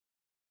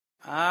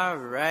All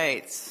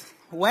right.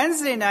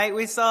 Wednesday night,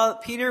 we saw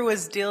Peter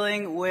was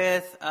dealing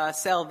with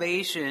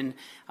salvation.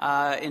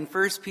 In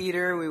 1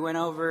 Peter, we went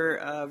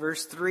over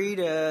verse 3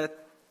 to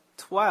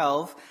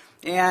 12.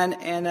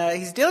 And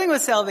he's dealing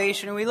with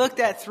salvation, and we looked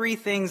at three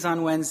things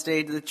on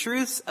Wednesday. The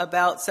truths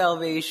about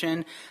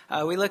salvation.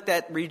 We looked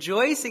at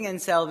rejoicing in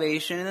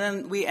salvation, and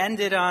then we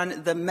ended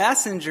on the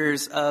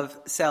messengers of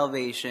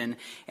salvation.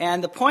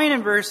 And the point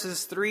in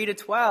verses 3 to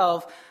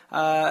 12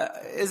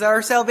 is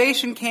our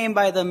salvation came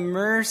by the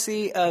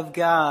mercy of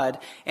God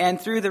and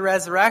through the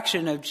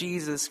resurrection of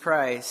Jesus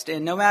Christ.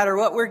 And no matter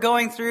what we're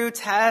going through,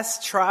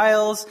 tests,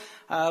 trials,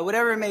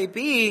 whatever it may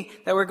be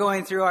that we're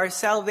going through, our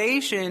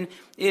salvation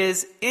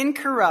is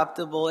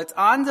incorruptible, it's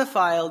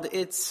undefiled,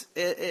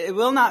 it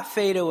will not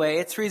fade away.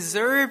 It's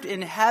reserved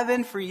in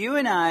heaven for you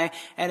and I,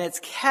 and it's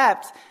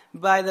kept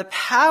by the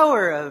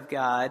power of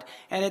God,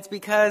 and it's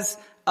because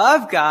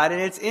of God,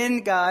 and it's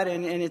in God,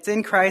 and it's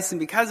in Christ, and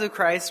because of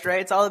Christ,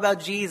 right? It's all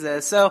about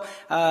Jesus. So,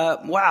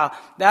 wow,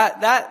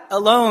 that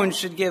alone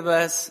should give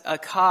us a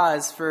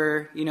cause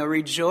for,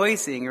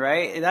 rejoicing,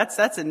 right?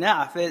 That's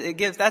enough.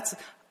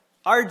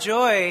 Our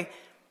joy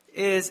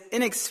is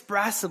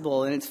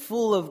inexpressible, and it's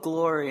full of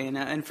glory,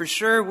 and for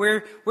sure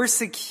we're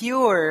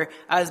secure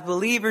as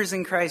believers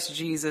in Christ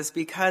Jesus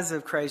because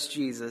of Christ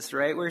Jesus,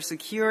 right? We're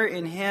secure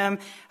in Him,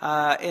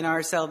 in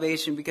our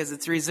salvation, because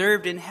it's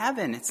reserved in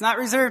heaven. It's not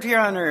reserved here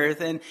on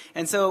earth,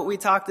 and so we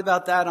talked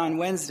about that on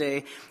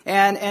Wednesday.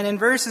 And in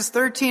verses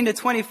 13 to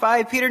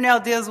 25, Peter now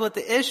deals with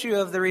the issue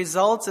of the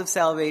results of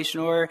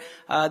salvation, or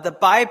the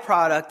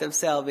byproduct of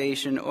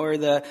salvation,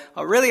 or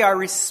really our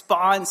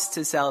response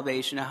to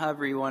salvation,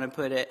 however you want to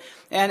put it.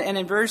 And in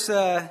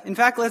in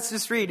fact, let's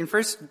just read in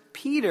 1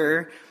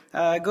 Peter,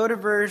 go to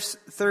verse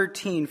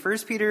 13. 1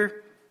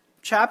 Peter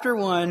chapter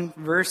 1,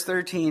 verse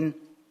 13.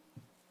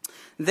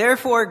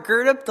 Therefore,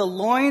 gird up the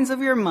loins of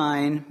your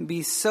mind,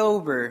 be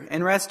sober,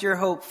 and rest your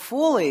hope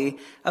fully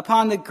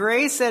upon the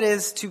grace that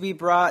is to be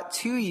brought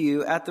to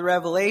you at the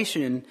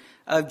revelation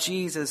of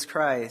Jesus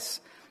Christ.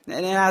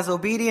 And as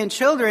obedient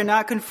children,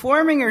 not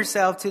conforming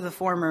yourself to the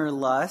former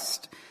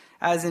lust,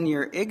 as in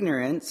your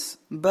ignorance,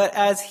 but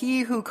as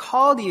He who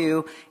called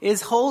you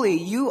is holy,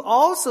 you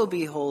also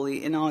be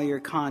holy in all your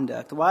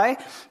conduct. Why?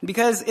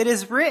 Because it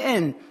is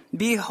written,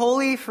 be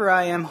holy, for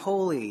I am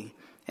holy.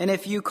 And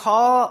if you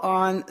call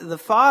on the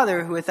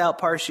Father, who without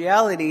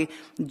partiality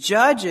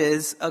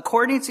judges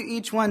according to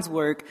each one's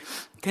work,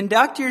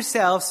 conduct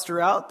yourselves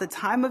throughout the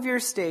time of your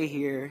stay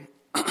here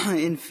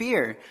in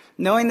fear,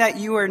 knowing that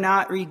you are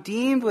not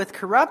redeemed with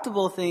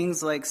corruptible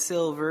things like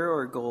silver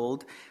or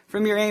gold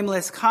from your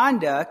aimless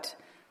conduct,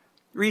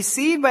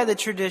 received by the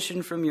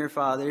tradition from your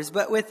fathers,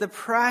 but with the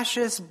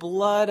precious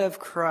blood of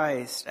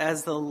Christ,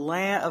 as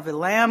of a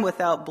lamb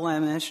without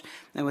blemish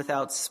and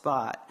without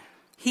spot.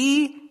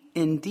 He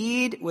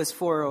indeed was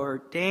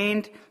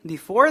foreordained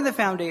before the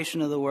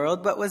foundation of the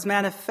world, but was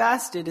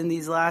manifested in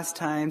these last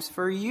times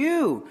for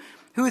you,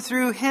 who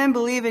through Him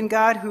believe in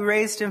God, who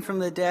raised Him from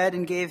the dead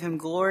and gave Him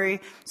glory,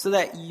 so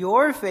that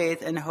your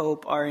faith and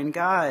hope are in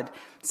God.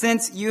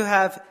 Since you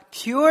have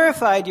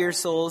purified your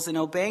souls in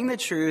obeying the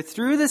truth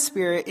through the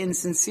Spirit in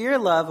sincere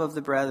love of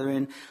the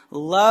brethren,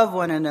 love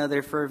one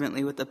another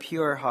fervently with a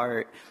pure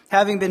heart,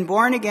 having been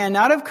born again,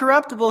 not of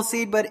corruptible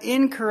seed, but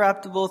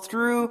incorruptible,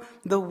 through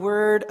the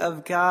word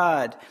of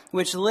God,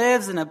 which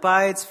lives and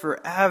abides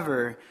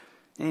forever.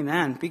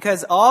 Amen.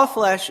 Because all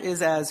flesh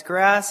is as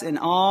grass, and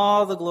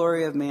all the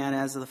glory of man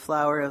as the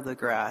flower of the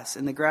grass.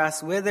 And the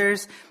grass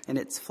withers, and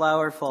its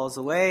flower falls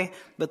away,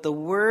 but the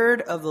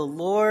word of the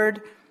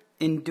Lord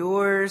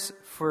endures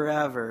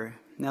forever.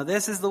 Now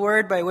this is the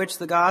word by which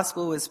the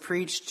gospel was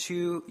preached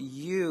to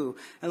you.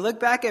 And look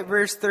back at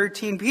verse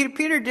 13.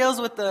 Peter deals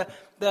with the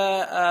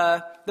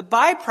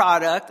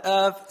byproduct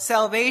of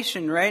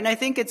salvation, right? And I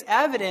think it's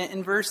evident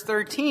in verse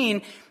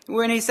 13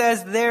 when he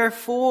says,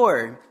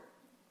 therefore.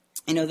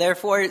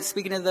 Therefore,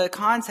 speaking of the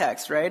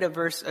context, right, of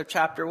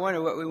chapter 1,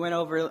 or what we went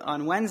over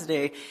on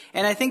Wednesday.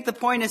 And I think the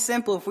point is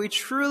simple. If we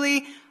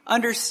truly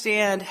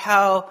understand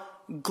how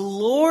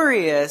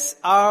glorious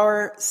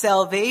our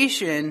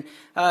salvation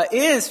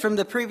is from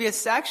the previous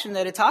section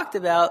that it talked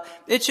about,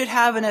 it should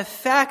have an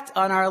effect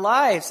on our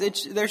lives.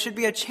 There should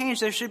be a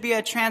change. There should be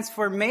a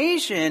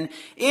transformation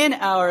in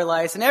our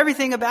lives and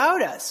everything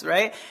about us,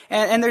 right?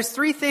 And there's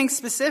three things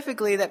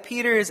specifically that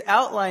Peter is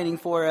outlining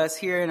for us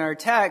here in our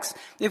text.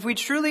 If we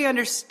truly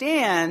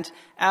understand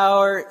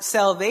our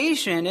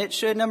salvation, it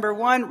should, number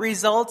one,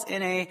 result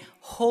in a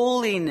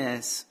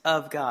holiness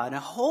of God, a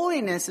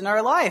holiness in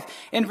our life.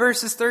 In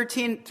verses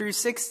 13 through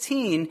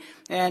 16,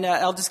 and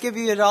I'll just give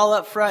you it all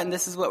up front, and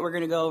this is what we're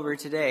going to go over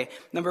today.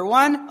 Number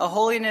one, a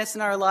holiness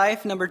in our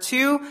life. Number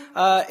two,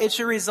 it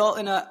should result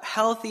in a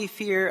healthy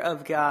fear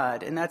of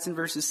God, and that's in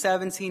verses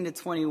 17 to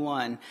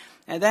 21.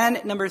 And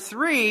then number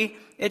three,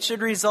 it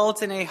should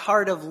result in a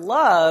heart of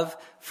love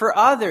for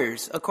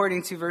others,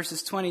 according to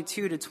verses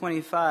 22 to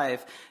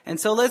 25. And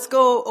so let's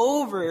go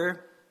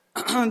over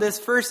this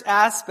first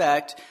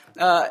aspect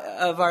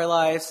of our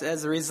lives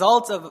as a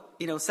result of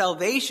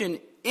salvation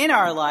in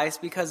our lives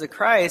because of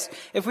Christ,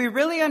 if we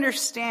really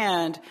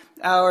understand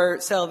our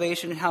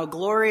salvation and how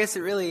glorious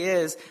it really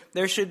is,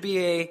 there should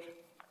be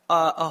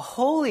a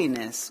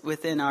holiness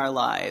within our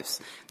lives.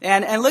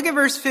 And look at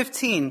verse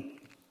 15.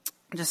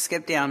 Just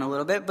skip down a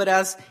little bit. But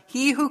as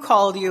he who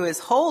called you is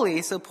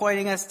holy, so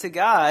pointing us to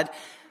God,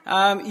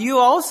 you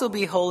also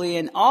be holy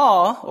in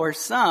all, or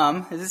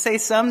some. Does it say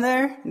some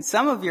there? In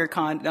some of your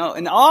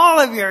in all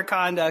of your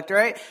conduct,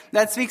 right?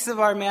 That speaks of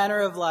our manner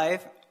of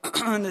life,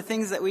 and the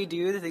things that we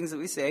do, the things that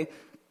we say,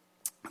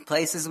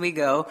 places we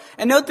go.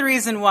 And note the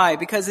reason why,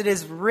 because it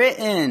is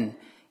written.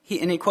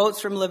 He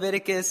quotes from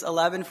Leviticus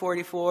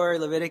 11:44,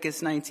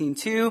 Leviticus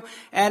 19:2,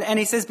 and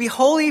he says, "Be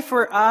holy,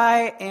 for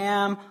I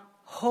am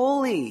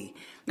holy."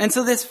 And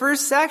so this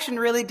first section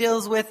really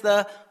deals with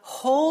the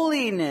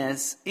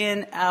holiness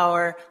in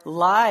our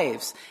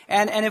lives.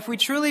 And if we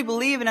truly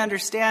believe and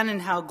understand in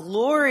how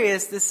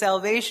glorious this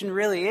salvation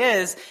really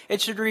is,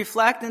 it should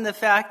reflect in the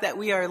fact that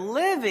we are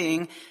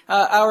living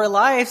our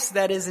lives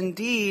that is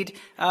indeed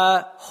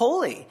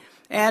holy.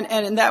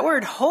 And that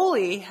word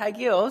holy,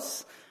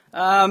 hagios,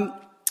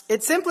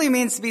 it simply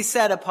means to be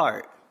set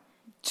apart,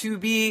 to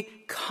be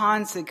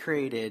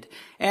consecrated.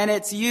 And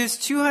it's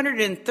used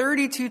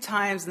 232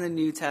 times in the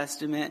New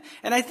Testament.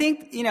 And I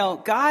think,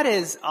 God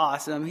is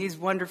awesome. He's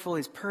wonderful.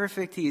 He's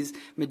perfect. He's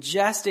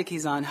majestic.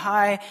 He's on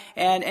high.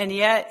 And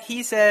yet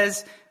he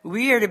says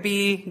we are to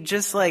be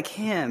just like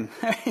him.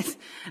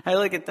 I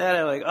look at that,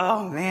 I'm like,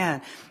 oh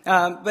man.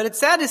 But it's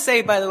sad to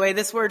say, by the way,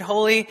 this word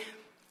holy,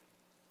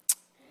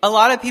 a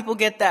lot of people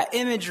get that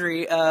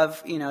imagery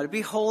of, to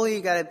be holy,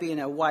 you gotta be in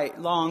a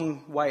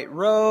long white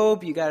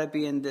robe, you gotta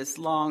be in this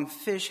long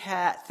fish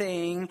hat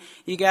thing,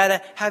 you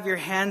gotta have your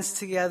hands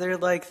together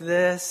like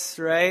this,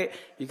 right?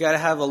 You gotta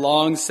have a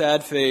long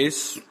sad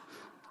face.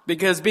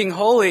 Because being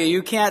holy,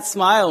 you can't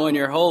smile when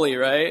you're holy,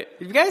 right?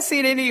 Have you guys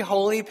seen any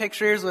holy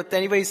pictures with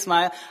anybody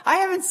smile? I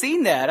haven't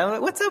seen that. I'm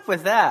like, what's up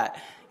with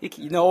that?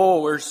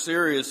 We're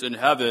serious in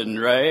heaven,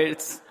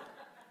 right?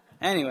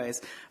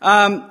 Anyways,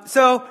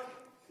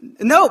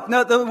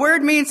 No, the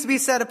word means to be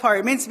set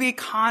apart. It means to be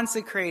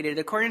consecrated.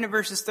 According to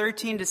verses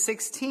 13 to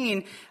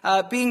 16,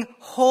 being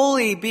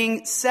holy,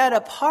 being set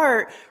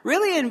apart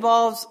really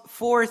involves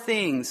four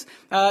things.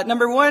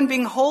 Number one,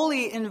 being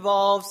holy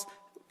involves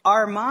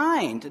our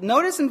mind.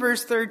 Notice in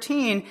verse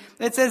 13,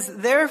 it says,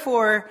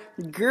 "Therefore,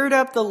 gird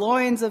up the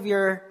loins of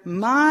your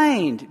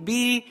mind.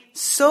 Be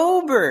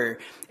sober."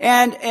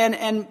 And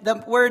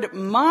the word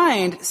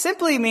mind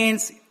simply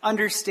means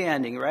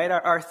understanding, right?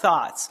 Our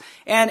thoughts.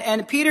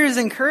 And Peter is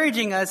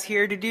encouraging us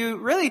here to do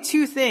really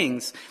two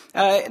things.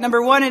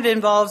 Number one, it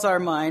involves our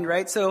mind,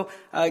 right? So,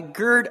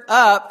 gird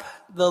up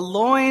the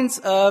loins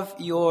of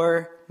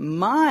your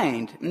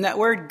mind. And that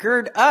word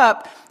gird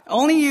up,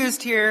 only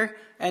used here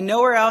and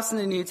nowhere else in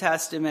the New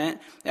Testament,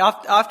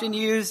 often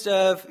used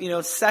of,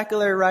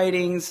 secular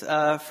writings,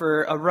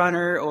 for a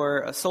runner or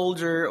a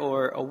soldier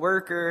or a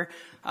worker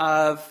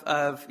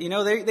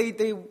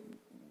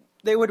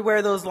they would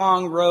wear those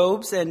long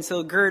robes, and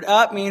so gird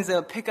up means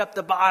they'll pick up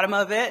the bottom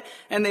of it,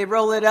 and they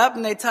roll it up,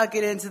 and they tuck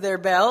it into their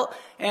belt,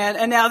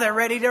 and now they're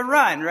ready to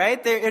run, right?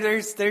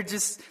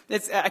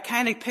 I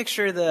kind of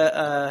picture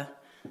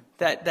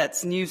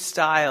that's new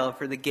style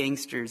for the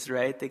gangsters,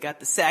 right? They got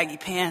the saggy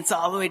pants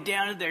all the way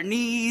down to their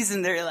knees,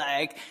 and they're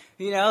like,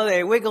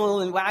 they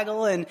wiggle and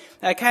waggle, and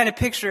I kind of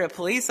picture a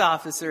police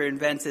officer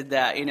invented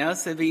that,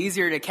 so it'd be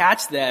easier to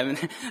catch them,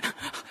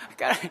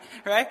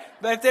 right?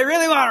 But if they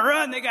really want to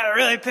run, they gotta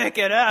really pick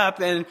it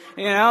up and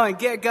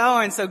get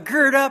going. So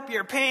gird up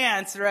your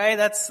pants, right?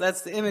 That's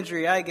the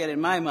imagery I get in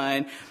my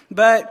mind.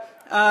 But,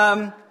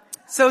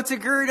 so to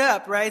gird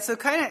up, right? So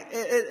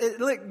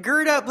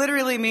gird up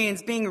literally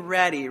means being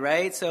ready,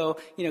 right? So,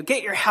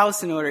 get your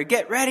house in order,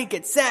 get ready,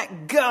 get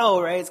set,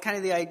 go, right? It's kind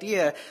of the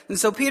idea. And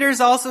so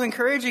Peter's also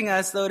encouraging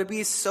us, though, to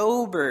be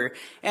sober.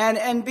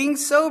 And being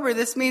sober,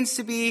 this means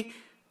to be,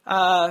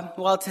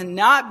 to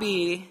not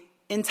be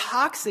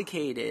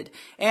intoxicated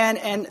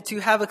and to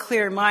have a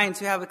clear mind,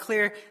 to have a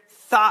clear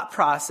thought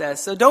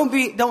process. So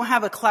don't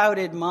have a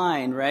clouded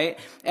mind, right?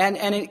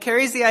 And it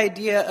carries the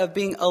idea of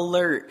being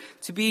alert,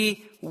 to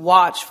be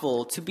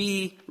watchful, to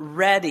be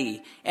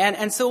ready.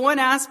 And so one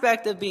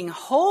aspect of being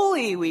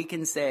holy, we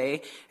can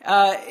say,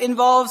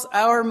 involves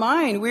our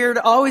mind. We are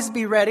to always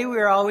be ready. We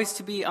are always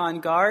to be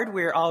on guard.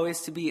 We are always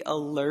to be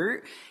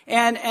alert.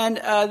 And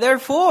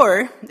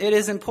therefore, it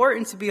is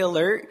important to be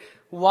alert,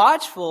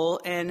 watchful,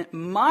 and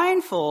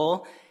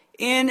mindful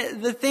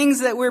in the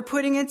things that we're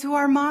putting into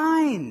our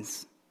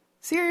minds.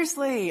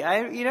 Seriously,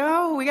 we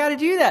got to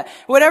do that.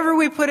 Whatever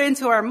we put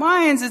into our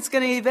minds, it's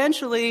going to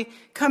eventually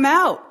come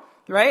out,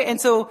 right? And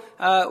so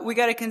we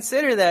got to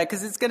consider that,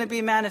 because it's going to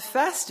be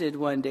manifested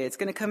one day. It's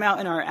going to come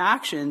out in our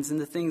actions and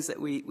the things that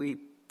we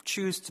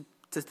choose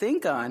to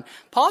think on.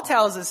 Paul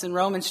tells us in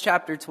Romans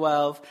chapter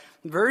 12,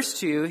 verse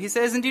 2, he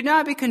says, "And do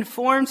not be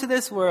conformed to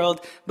this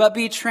world, but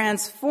be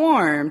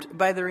transformed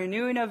by the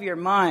renewing of your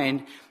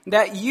mind,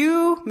 that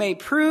you may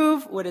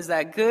prove what is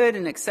that good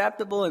and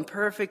acceptable and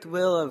perfect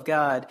will of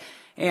God."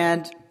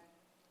 And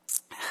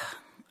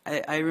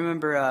I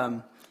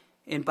remember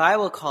in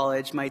Bible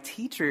college, my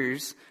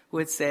teachers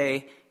would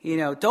say,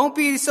 don't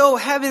be so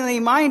heavenly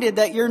minded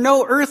that you're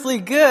no earthly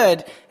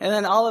good. And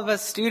then all of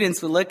us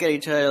students would look at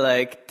each other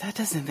like, that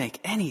doesn't make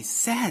any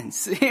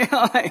sense.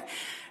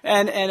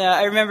 And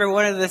I remember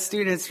one of the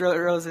students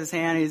rose his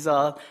hand. He's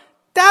all,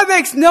 that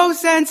makes no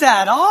sense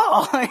at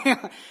all.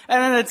 And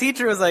then the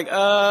teacher was like,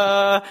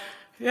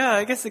 yeah,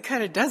 I guess it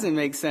kind of doesn't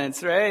make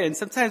sense, right? And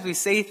sometimes we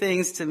say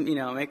things to,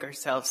 make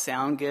ourselves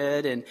sound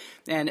good.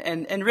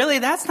 And really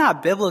that's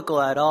not biblical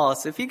at all.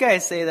 So if you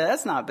guys say that,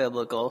 that's not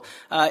biblical.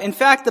 In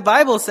fact, the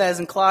Bible says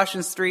in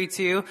Colossians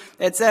 3:2,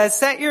 it says,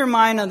 set your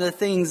mind on the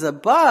things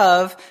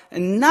above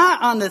and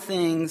not on the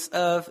things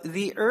of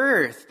the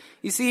earth.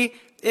 You see,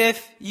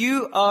 if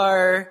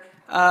we're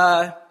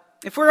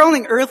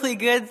only earthly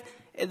good,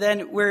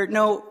 then we're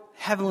no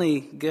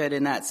heavenly good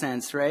in that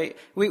sense, right?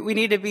 We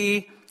need to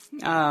be,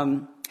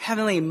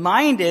 heavenly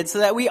minded so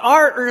that we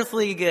are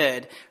earthly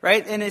good,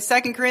 right? And in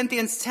 2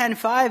 Corinthians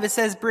 10:5, it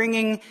says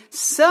bringing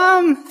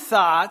some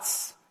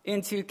thoughts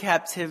into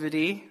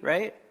captivity,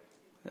 right?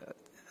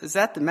 Is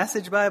that the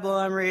Message Bible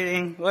I'm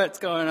reading? What's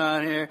going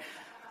on here?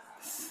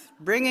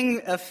 Bring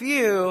every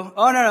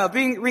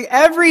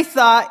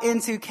thought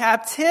into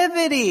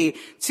captivity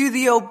to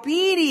the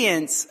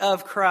obedience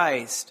of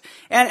Christ.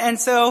 And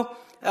so,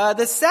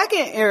 the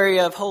second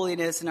area of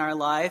holiness in our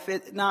life,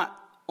 it not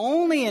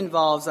only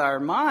involves our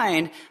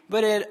mind,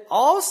 but it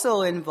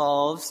also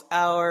involves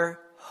our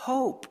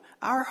hope.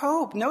 Our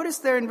hope. Notice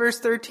there in verse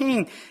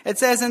 13, it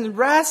says, and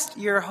rest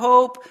your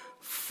hope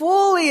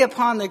fully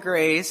upon the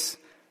grace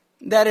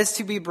that is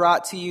to be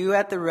brought to you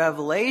at the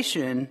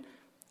revelation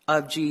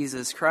of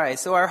Jesus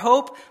Christ. So our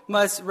hope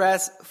must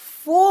rest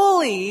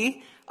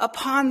fully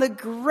upon the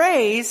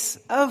grace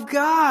of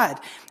God.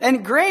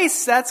 And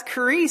grace, that's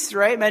charis,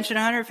 right? Mentioned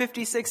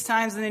 156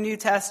 times in the New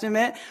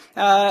Testament.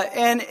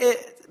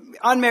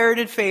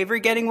 Unmerited favor,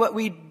 getting what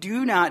we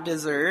do not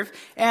deserve,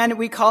 and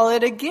we call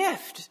it a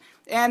gift.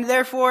 And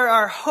therefore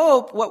our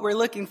hope, what we're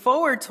looking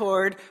forward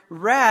toward,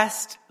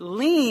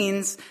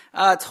 leans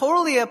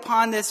totally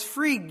upon this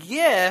free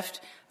gift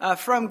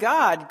from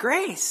God,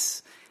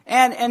 grace.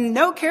 And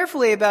note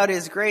carefully about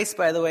His grace,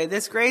 by the way.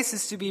 This grace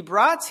is to be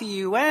brought to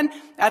you when?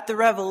 At the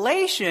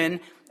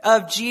revelation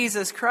of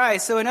Jesus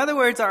Christ. So in other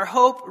words, our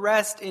hope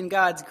rests in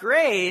God's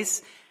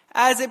grace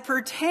as it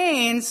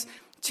pertains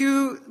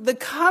to the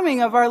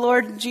coming of our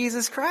Lord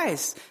Jesus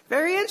Christ.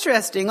 Very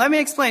interesting. Let me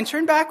explain.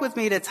 Turn back with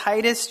me to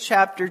Titus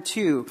chapter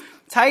 2.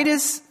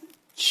 Titus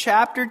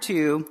chapter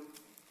 2,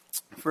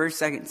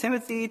 1st, 2nd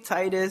Timothy,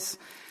 Titus.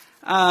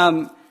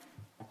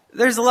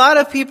 There's a lot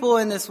of people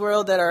in this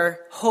world that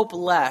are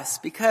hopeless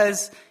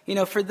because,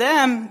 for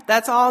them,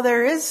 that's all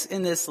there is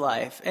in this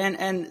life.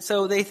 And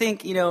so they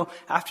think,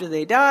 after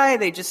they die,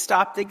 they just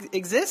stop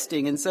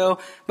existing. And so,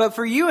 but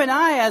for you and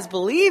I as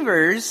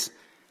believers,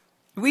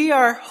 we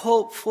are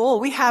hopeful.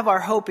 We have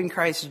our hope in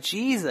Christ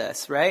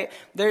Jesus, right?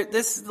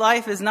 This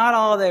life is not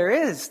all there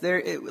is.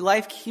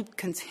 Life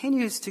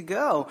continues to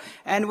go.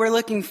 And we're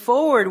looking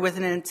forward with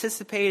an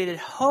anticipated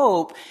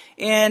hope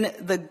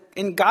in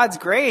God's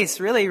grace,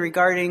 really,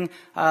 regarding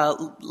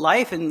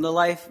life and the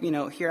life,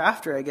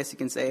 hereafter, I guess you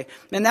can say.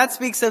 And that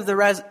speaks of the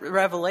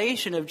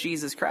revelation of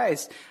Jesus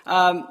Christ.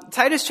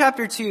 Titus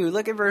chapter 2,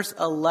 look at verse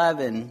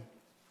 11.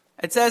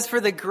 It says,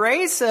 for the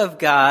grace of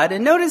God,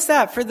 and notice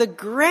that, for the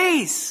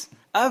grace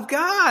of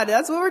God,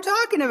 that's what we're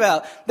talking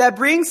about, that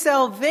brings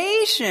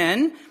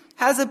salvation,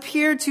 has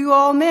appeared to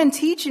all men,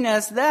 teaching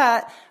us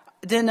that,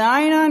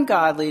 denying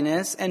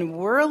ungodliness and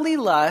worldly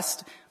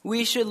lust,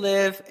 we should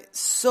live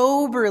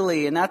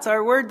soberly. And that's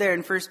our word there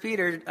in 1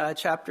 Peter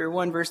chapter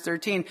 1, verse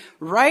 13.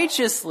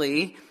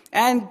 Righteously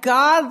and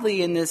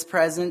godly in this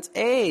present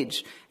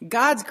age.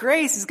 God's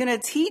grace is going to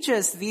teach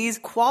us these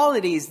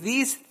qualities,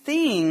 these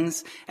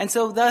things, and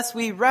so thus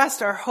we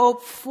rest our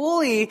hope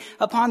fully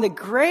upon the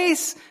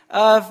grace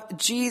of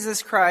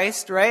Jesus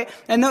Christ, right?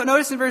 And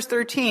notice in verse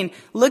 13,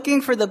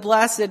 looking for the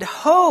blessed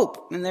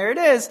hope, and there it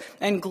is,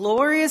 and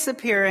glorious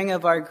appearing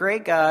of our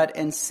great God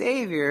and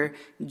Savior,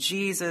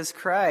 Jesus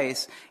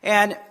Christ.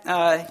 And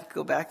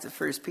go back to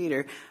 1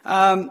 Peter.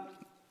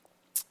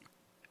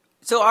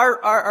 So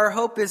our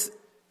hope is,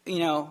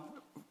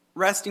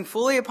 resting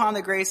fully upon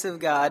the grace of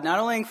God, not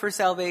only for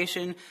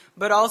salvation,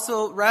 but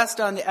also rest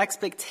on the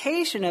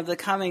expectation of the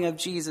coming of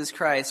Jesus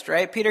Christ,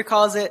 right? Peter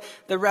calls it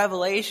the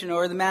revelation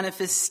or the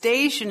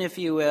manifestation, if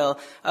you will,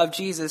 of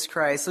Jesus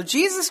Christ. So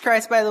Jesus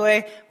Christ, by the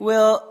way,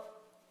 will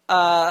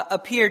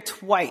appear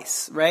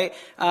twice, right?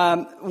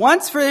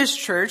 Once for His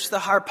church, the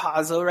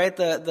harpazo, right?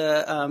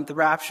 The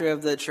rapture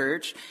of the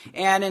church.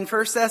 And in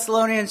 1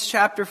 Thessalonians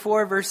chapter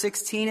 4, verse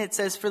 16, it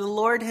says, for the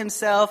Lord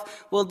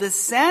Himself will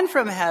descend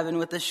from heaven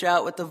with a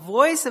shout, with the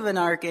voice of an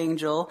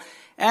archangel,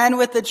 and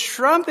with the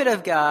trumpet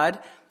of God,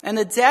 and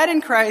the dead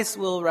in Christ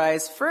will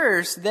rise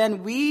first.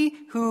 Then we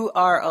who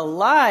are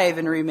alive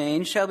and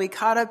remain shall be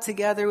caught up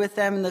together with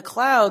them in the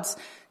clouds.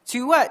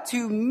 To what?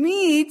 To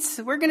meet.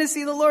 We're going to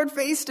see the Lord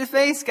face to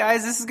face,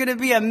 guys. This is going to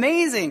be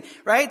amazing,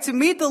 right? To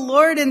meet the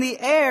Lord in the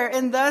air,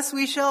 and thus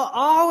we shall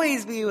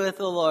always be with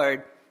the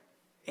Lord.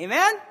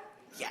 Amen?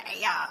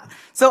 Yeah.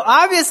 So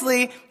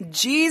obviously,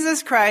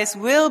 Jesus Christ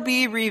will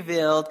be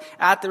revealed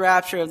at the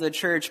rapture of the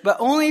church, but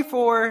only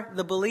for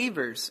the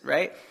believers,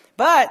 right?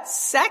 But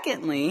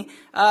secondly,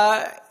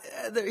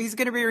 he's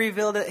going to be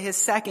revealed at his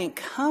second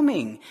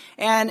coming.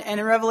 And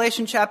in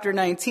Revelation chapter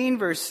 19,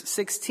 verse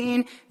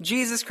 16,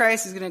 Jesus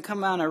Christ is going to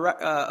come on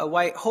a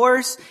white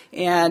horse,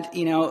 and,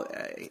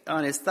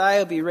 on his thigh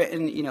will be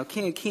written,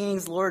 King of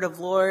Kings, Lord of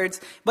Lords.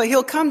 But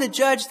he'll come to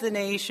judge the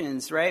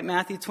nations, right?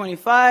 Matthew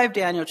 25,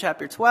 Daniel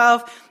chapter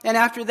 12. And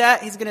after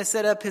that, he's going to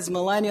set up his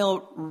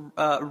millennial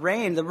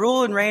reign, the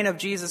rule and reign of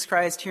Jesus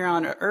Christ here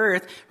on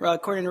earth,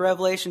 according to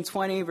Revelation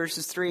 20,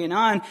 verses 3 and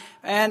on.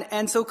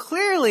 And so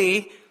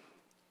clearly,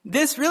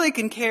 this really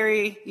can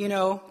carry,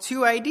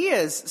 two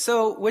ideas.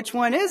 So which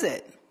one is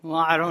it? Well,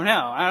 I don't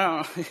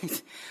know.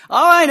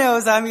 All I know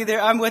is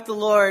I'm with the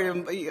Lord,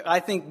 and I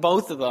think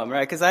both of them,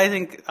 right? Because I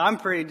think I'm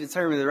pretty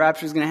determined the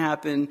rapture is going to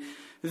happen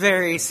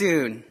very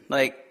soon,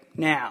 like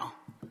now.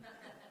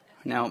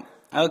 No,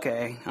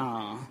 okay.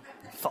 Oh,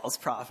 false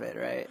prophet,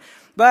 right?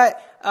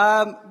 But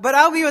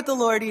I'll be with the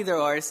Lord either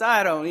or.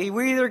 So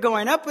we're either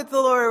going up with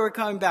the Lord or we're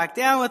coming back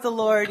down with the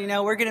Lord.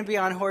 We're going to be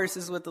on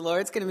horses with the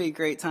Lord. It's going to be a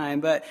great time.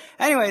 But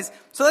anyways,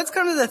 so let's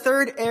come to the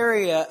third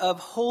area of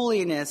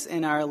holiness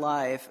in our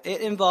life.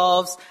 It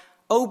involves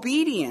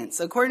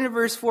obedience. According to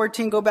verse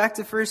 14, go back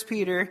to 1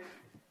 Peter.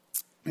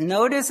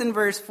 Notice in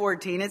verse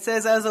 14, it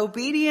says, as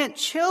obedient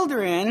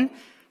children,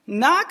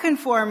 not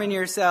conforming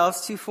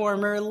yourselves to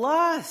former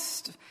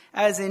lust,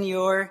 as in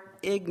your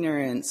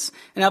ignorance.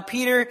 And now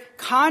Peter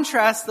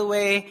contrasts the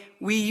way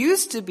we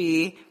used to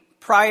be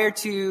prior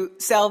to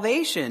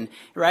salvation,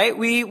 right?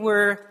 We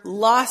were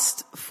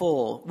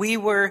lustful. We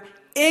were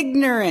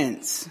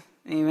ignorant.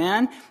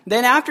 Amen.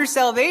 Then after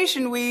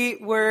salvation, we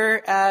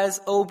were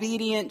as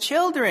obedient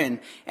children.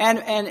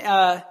 And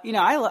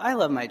I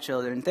love my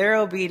children. They're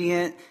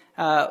obedient.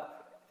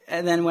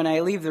 And then when I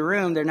leave the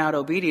room, they're not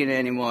obedient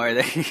anymore.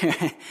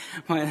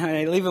 When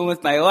I leave them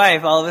with my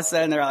wife, all of a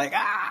sudden they're like,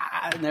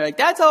 and they're like,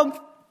 that's all.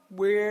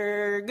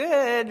 We're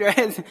good,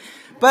 right?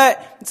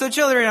 But, so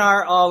children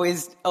are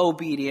always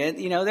obedient,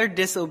 they're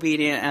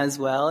disobedient as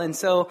well. And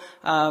so,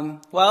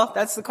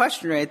 that's the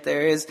question right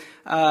there is,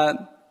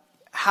 what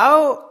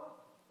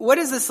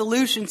is the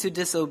solution to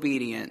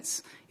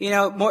disobedience?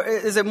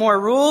 Is it more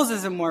rules?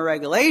 Is it more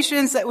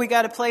regulations that we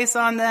got to place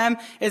on them?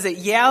 Is it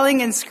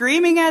yelling and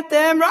screaming at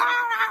them?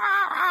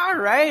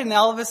 Right? And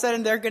all of a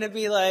sudden they're going to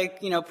be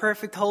like,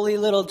 perfect, holy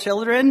little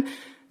children?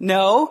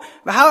 No.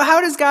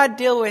 How does God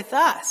deal with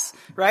us?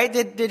 Right?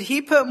 Did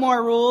he put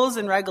more rules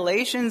and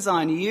regulations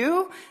on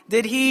you?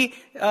 Did he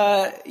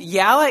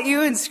yell at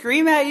you and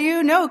scream at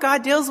you? No,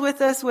 God deals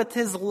with us with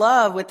his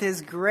love, with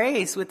his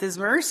grace, with his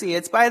mercy.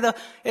 It's by the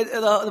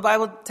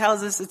Bible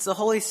tells us it's the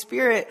Holy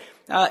Spirit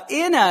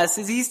in us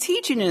as he's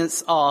teaching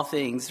us all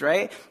things,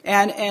 right?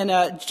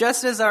 And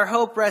just as our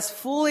hope rests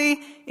fully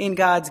in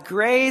God's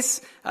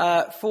grace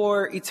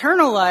for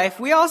eternal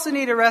life, we also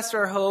need to rest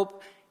our hope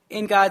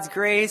in God's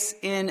grace,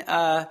 in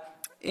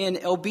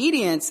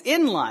obedience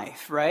in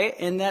life, right?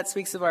 And that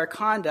speaks of our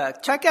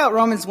conduct. Check out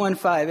Romans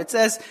 1:5. It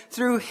says,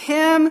 through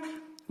him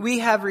we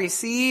have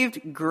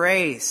received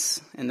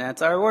grace. And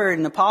that's our word.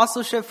 And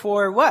apostleship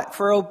for what?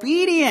 For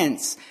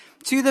obedience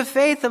to the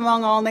faith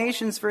among all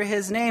nations for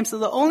his name. So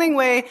the only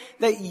way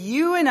that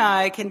you and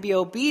I can be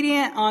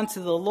obedient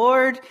unto the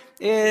Lord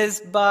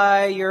is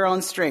by your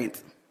own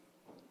strength.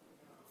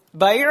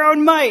 By your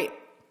own might.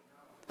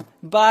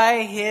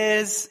 By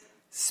his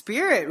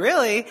Spirit,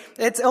 really.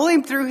 It's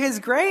only through his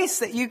grace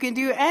that you can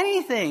do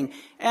anything.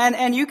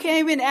 And you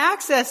can't even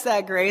access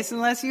that grace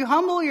unless you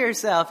humble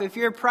yourself. If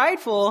you're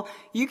prideful,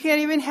 you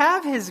can't even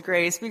have his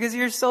grace because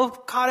you're so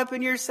caught up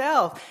in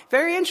yourself.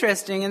 Very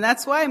interesting. And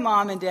that's why,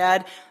 Mom and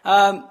Dad,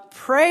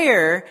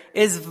 prayer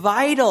is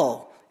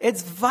vital.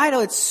 It's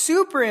vital. It's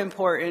super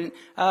important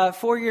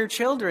for your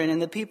children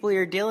and the people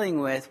you're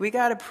dealing with. We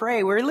got to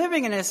pray. We're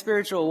living in a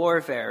spiritual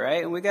warfare,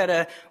 right? And we got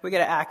to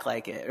act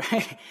like it,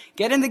 right?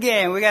 Get in the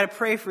game. We got to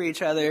pray for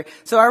each other.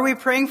 So are we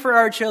praying for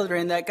our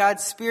children that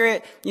God's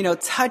Spirit,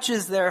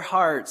 touches their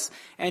hearts?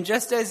 And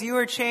just as you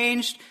were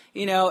changed,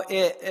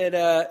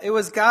 it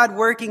was God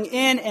working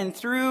in and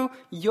through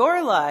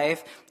your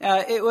life.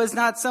 It was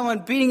not someone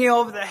beating you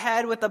over the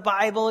head with the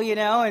Bible,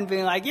 and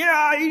being like,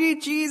 yeah, you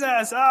need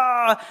Jesus,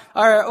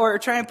 or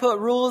trying to put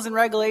rules and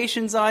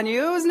regulations on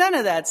you. It was none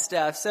of that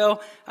stuff.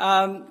 So,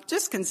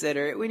 just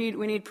consider it. We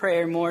need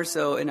prayer more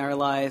so in our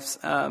lives.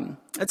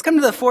 Let's come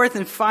to the fourth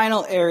and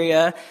final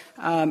area,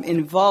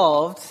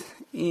 involved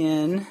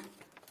in,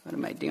 what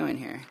am I doing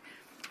here?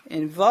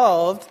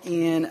 Involved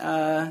in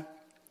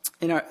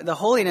the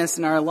holiness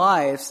in our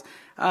lives.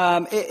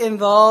 It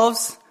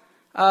involves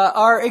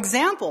our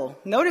example.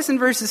 Notice in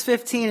verses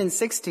 15 and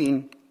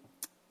 16,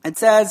 it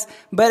says,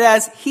 but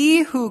as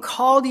he who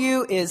called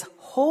you is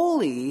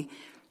holy,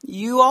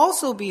 you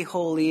also be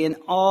holy in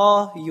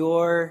all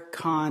your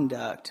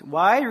conduct.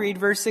 Why? Read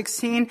verse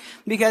 16.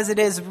 Because it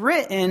is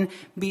written,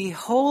 be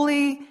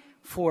holy,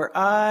 for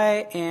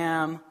I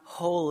am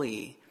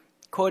holy.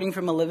 quoting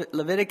from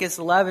Leviticus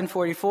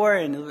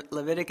 11:44 and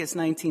Leviticus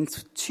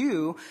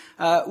 19:2.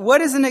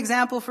 What is an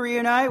example for you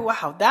and I?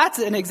 Wow, that's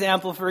an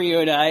example for you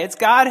and I. It's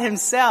God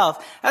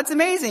himself. That's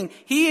amazing.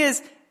 He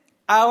is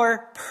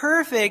our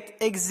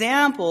perfect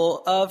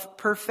example of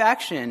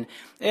perfection.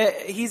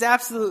 He's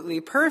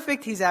absolutely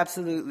perfect. He's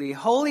absolutely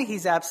holy.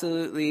 He's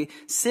absolutely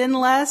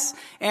sinless.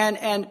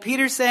 And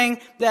Peter's saying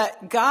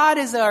that God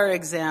is our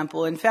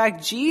example. In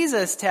fact,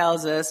 Jesus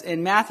tells us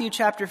in Matthew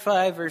chapter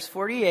 5, verse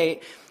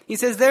 48, he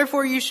says,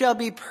 "Therefore you shall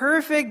be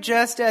perfect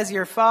just as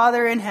your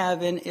Father in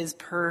heaven is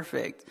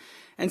perfect."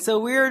 And so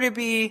we are to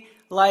be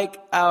like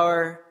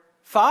our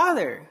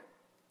Father.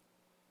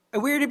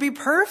 We're to be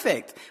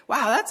perfect.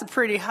 Wow, that's a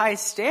pretty high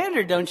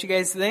standard, don't you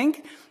guys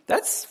think?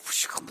 That's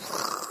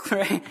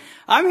right.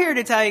 I'm here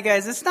to tell you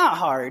guys it's not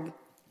hard.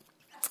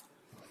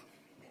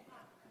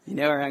 You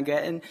know where I'm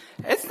getting?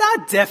 It's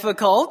not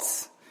difficult.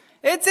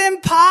 It's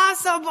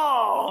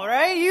impossible,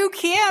 right? You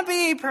can't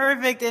be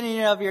perfect in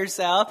and of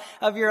yourself,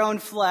 of your own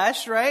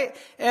flesh, right?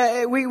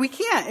 We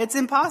can't. It's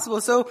impossible.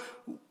 So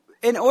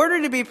in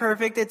order to be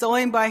perfect, it's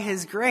only by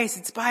his grace.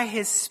 It's by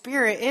his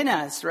Spirit in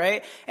us,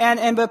 right?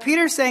 But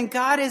Peter's saying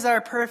God is our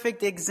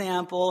perfect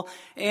example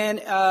and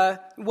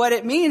what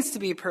it means to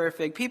be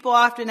perfect. People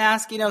often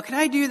ask, can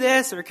I do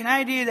this or can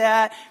I do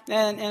that?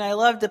 And I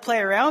love to play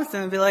around with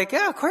them and be like,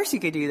 yeah, of course you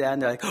could do that.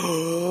 And they're like,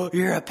 oh,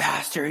 you're a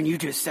pastor and you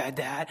just said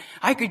that.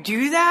 I could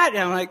do that?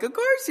 And I'm like, of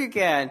course you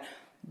can.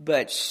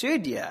 But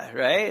should you,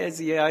 right?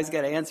 You always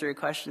got to answer a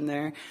question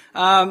there.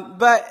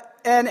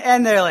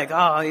 And they're like,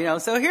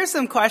 so here's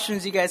some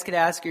questions you guys could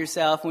ask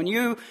yourself when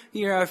you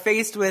are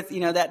faced with,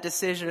 that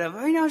decision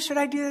of, should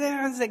I do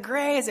that? Is it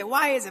gray? Is it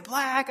white? Is it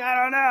black? I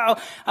don't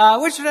know.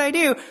 What should I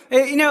do?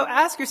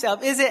 Ask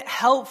yourself, is it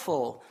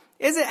helpful?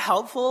 Is it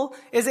helpful?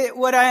 Is it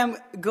what I am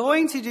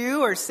going to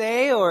do or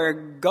say or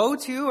go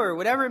to or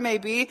whatever it may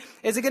be?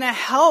 Is it going to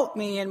help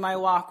me in my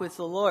walk with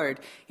the Lord?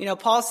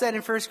 Paul said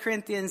in 1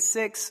 Corinthians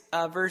 6,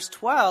 verse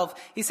 12,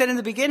 he said, in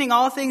the beginning,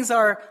 all things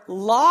are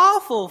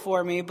lawful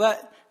for me,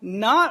 but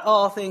not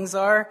all things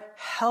are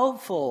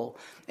helpful.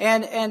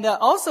 And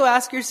also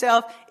ask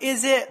yourself,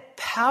 is it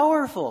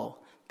powerful?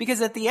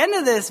 Because at the end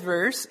of this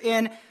verse,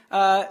 in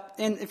 1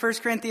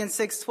 Corinthians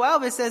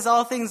 6:12, it says,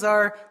 all things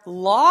are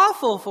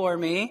lawful for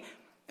me,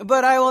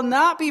 but I will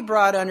not be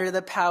brought under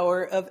the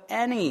power of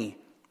any.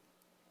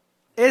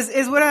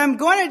 Is what I'm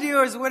going to do,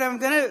 or is what I'm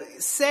going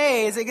to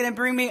say, is it going to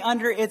bring me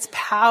under its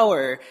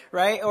power,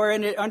 right? Or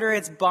under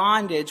its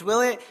bondage? Will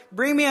it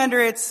bring me under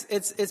its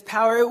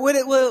power?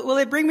 Will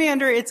it bring me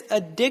under its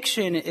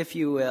addiction, if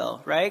you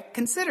will, right?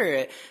 Consider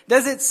it.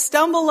 Does it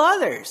stumble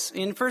others?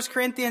 In 1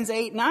 Corinthians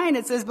 8:9,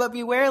 it says, but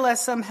beware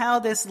lest somehow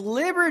this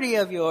liberty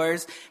of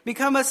yours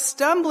become a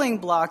stumbling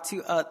block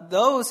to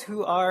those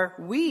who are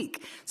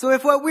weak. So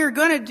if what we're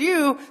going to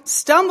do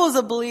stumbles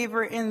a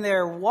believer in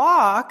their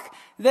walk,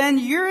 then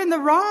you're in the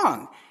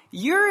wrong.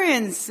 You're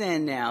in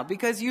sin now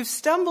because you've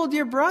stumbled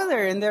your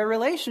brother in their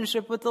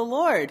relationship with the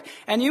Lord.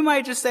 And you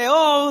might just say,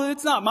 oh,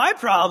 it's not my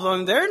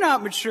problem. They're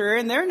not mature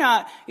and they're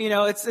not,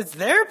 it's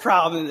their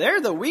problem.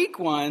 They're the weak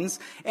ones.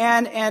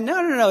 And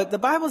no. The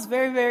Bible's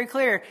very, very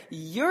clear.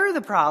 You're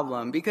the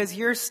problem because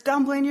you're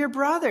stumbling your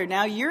brother.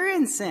 Now you're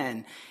in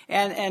sin.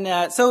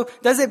 So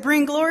does it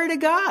bring glory to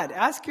God?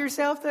 Ask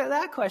yourself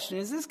that question.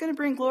 Is this going to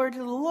bring glory to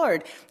the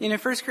Lord? In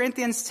 1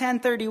 Corinthians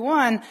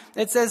 10:31,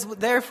 it says,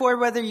 therefore,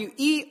 whether you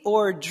eat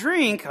or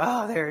drink,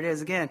 there it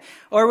is again,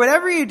 or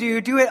whatever you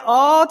do, do it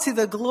all to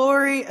the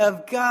glory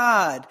of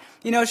God.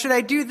 Should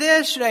I do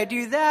this? Should I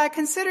do that?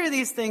 Consider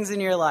these things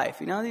in your life,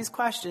 these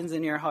questions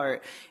in your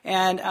heart.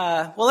 And,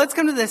 let's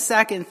come to the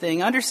second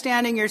thing.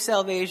 Understanding your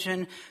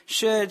salvation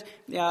should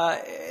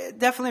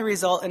definitely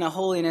result in a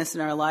holiness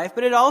in our life,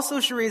 but it also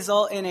should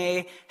result in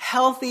a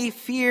healthy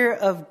fear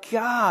of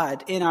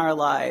God in our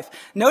life.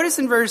 Notice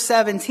in verse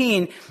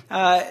 17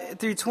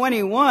 through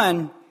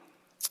 21,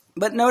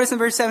 but notice in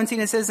verse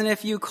 17 it says, and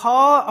if you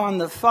call on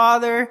the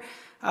Father,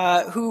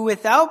 who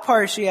without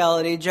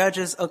partiality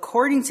judges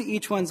according to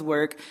each one's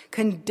work,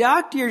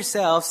 conduct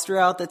yourselves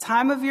throughout the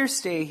time of your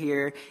stay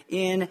here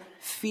in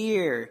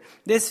fear.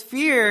 This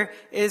fear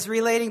is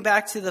relating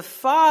back to the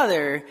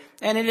Father,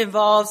 and it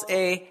involves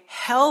a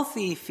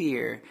healthy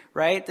fear,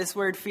 right? This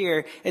word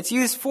fear. It's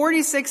used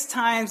 46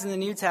 times in the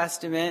New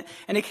Testament,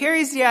 and it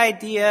carries the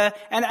idea,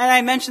 and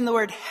I mentioned the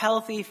word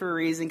healthy for a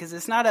reason, because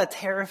it's not a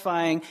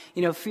terrifying,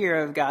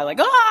 fear of God, like,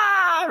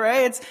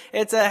 right?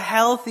 It's a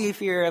healthy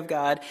fear of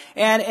God,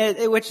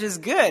 and which is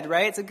good,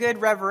 right? It's a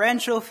good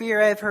reverential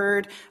fear, I've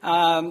heard,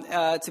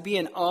 to be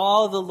in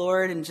awe of the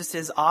Lord and just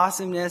His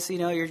awesomeness,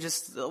 you're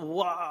just,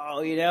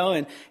 wow,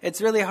 and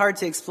it's really hard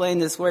to explain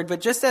this word,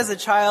 but just as a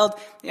child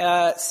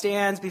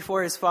stands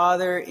before his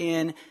father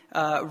in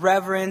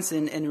reverence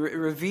and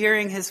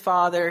revering his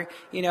Father,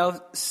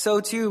 so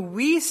too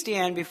we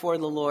stand before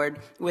the Lord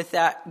with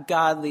that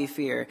godly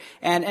fear.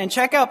 And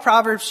check out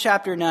Proverbs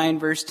chapter 9,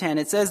 verse 10.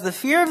 It says, "The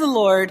fear of the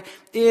Lord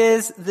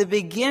is the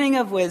beginning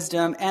of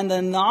wisdom, and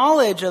the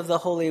knowledge of the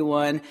Holy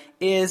One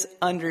is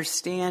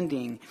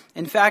understanding."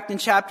 In fact, in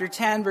chapter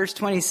 10, verse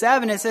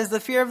 27, it says, "The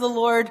fear of the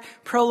Lord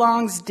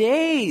prolongs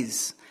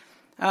days."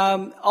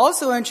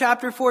 Also in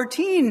chapter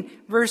 14,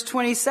 verse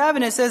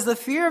 27, it says, "The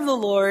fear of the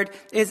Lord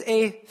is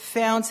a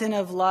fountain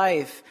of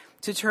life,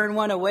 to turn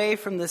one away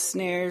from the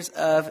snares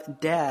of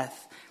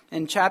death."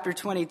 In chapter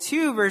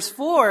 22, verse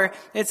 4,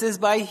 it says,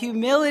 "By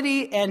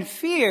humility and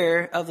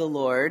fear of the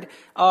Lord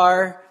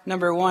are,"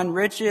 number 1,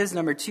 riches,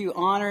 number 2,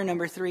 honor,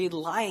 number 3,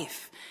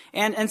 life.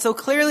 And so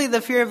clearly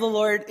the fear of the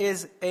Lord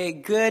is a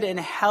good and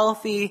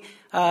healthy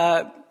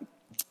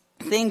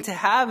thing to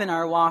have in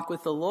our walk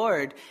with the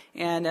Lord.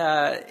 And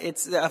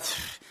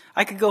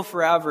I could go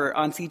forever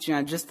on teaching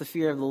on just the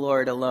fear of the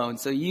Lord alone.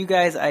 So you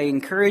guys, I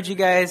encourage you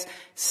guys,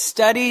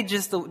 study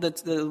just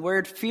the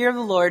word fear of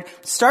the Lord.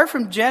 Start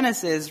from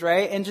Genesis,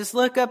 right? And just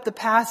look up the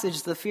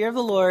passage, the fear of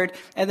the Lord,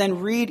 and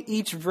then read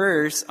each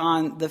verse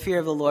on the fear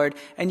of the Lord.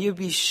 And you'd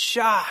be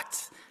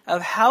shocked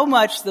of how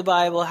much the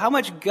Bible, how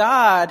much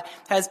God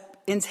has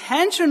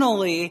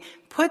intentionally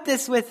put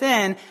this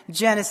within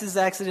Genesis,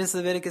 Exodus,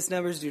 Leviticus,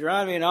 Numbers,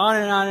 Deuteronomy, and on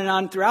and on and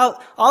on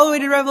throughout, all the way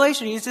to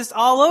Revelation. He's just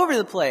all over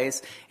the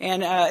place.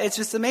 And it's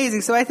just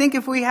amazing. So I think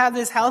if we have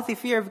this healthy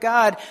fear of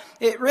God,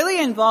 it really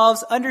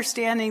involves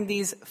understanding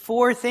these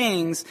 4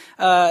 things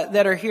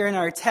that are here in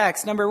our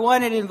text. Number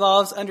 1, it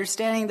involves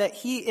understanding that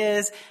He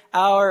is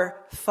our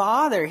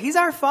Father. He's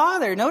our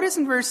Father. Notice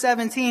in verse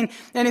 17,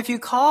 "And if you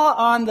call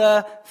on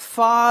the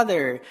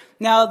Father."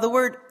 Now, the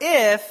word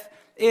 "if"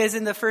 is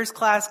in the first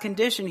class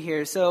condition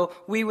here. So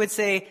we would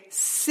say,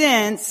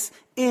 since,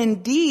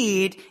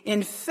 indeed,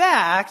 in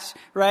fact,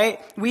 right,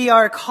 we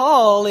are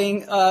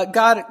calling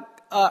God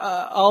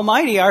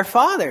Almighty our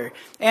Father.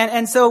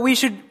 And so we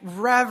should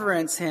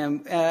reverence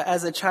Him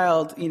as a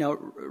child,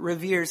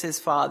 reveres his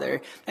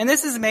father. And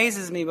this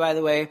amazes me, by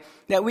the way,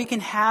 that we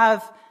can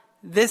have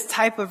this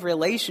type of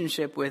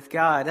relationship with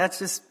God. That's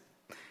just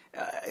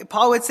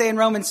Paul would say in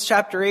Romans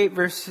chapter 8,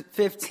 verse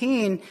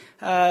 15,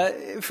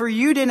 "For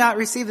you did not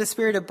receive the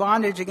spirit of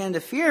bondage again to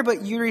fear,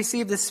 but you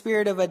received the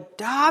spirit of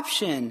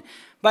adoption,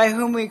 by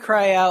whom we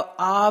cry out,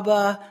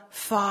 Abba,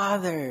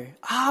 Father."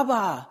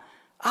 Abba.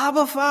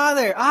 Abba,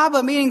 Father.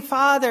 Abba meaning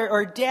father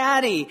or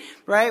daddy,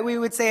 right? We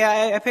would say,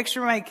 I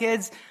picture my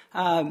kids,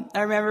 I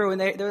remember when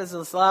there was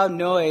this loud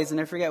noise, and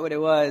I forget what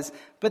it was,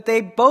 but they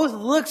both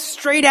looked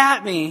straight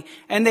at me,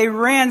 and they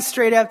ran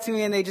straight up to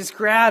me, and they just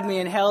grabbed me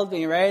and held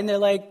me, right? And they're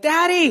like,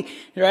 "Daddy!"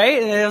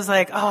 Right? And it was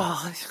like,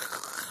 oh,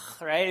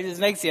 right? It just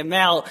makes you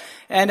melt.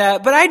 And,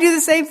 but I do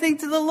the same thing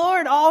to the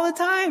Lord all the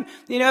time.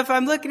 If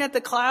I'm looking at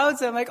the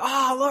clouds, I'm like,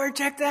 "Oh, Lord,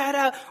 check that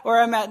out."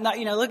 Or I'm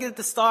looking at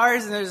the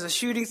stars, and there's a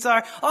shooting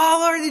star. "Oh,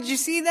 Lord, did you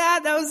see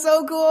that? That was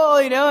so cool."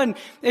 And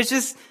it's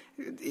just,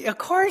 of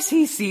course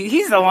he's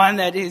the one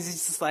that is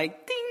just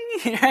like,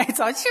 ding, right? It's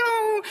all,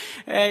 shoo,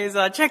 and he's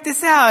like, "Check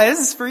this out. This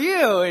is for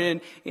you."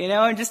 And,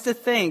 and just to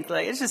think,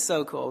 like, it's just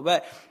so cool.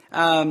 But,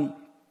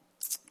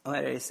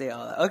 why did I say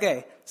all that?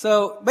 Okay.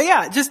 So, but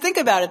yeah, just think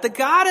about it. The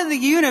God of the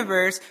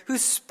universe who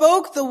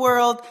spoke the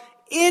world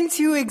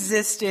into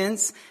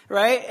existence,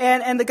 right?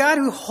 And the God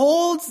who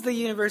holds the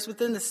universe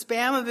within the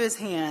span of His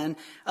hand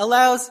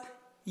allows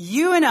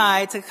you and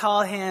I to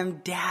call Him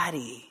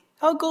Daddy.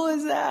 How cool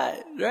is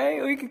that,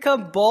 right? We can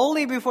come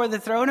boldly before the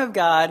throne of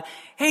God.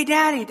 "Hey,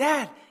 Daddy,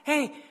 Dad,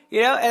 hey,"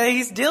 and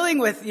He's dealing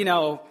with,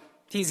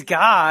 He's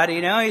God,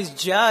 He's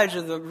judge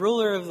of the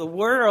ruler of the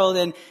world,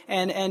 and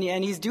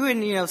He's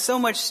doing, so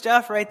much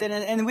stuff right then,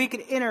 and we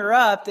could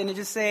interrupt and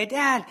just say,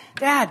 "Dad,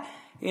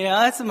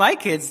 that's what my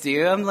kids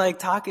do." I'm like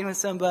talking with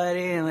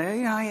somebody, and like,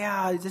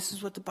 "Yeah, this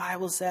is what the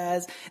Bible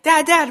says."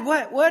 Dad,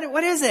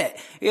 what is it?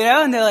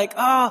 And they're like,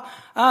 "Oh,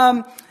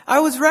 I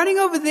was running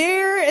over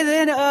there, and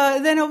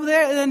then over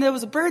there, and then there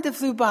was a bird that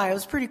flew by. It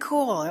was pretty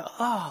cool."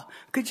 "Oh,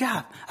 good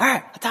job. All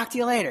right, I'll talk to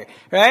you later."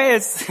 Right?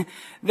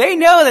 They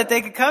know that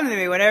they could come to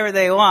me whenever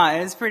they want.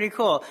 It's pretty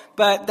cool.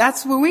 But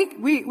that's when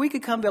we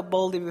could come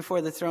boldly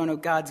before the throne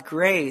of God's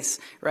grace,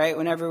 right?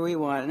 Whenever we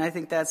want. And I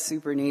think that's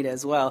super neat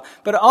as well.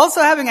 But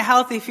also having a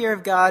healthy fear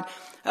of God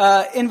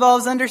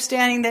involves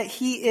understanding that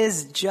He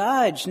is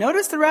judge.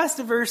 Notice the rest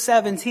of verse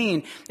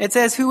 17. It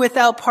says, "Who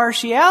without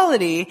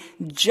partiality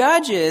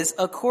judges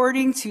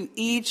according to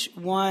each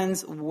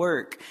one's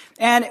work."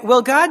 And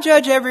will God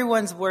judge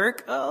everyone's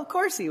work? Oh, of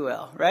course He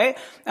will, right?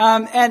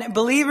 And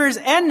believers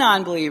and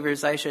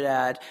non-believers, I should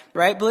add,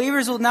 right?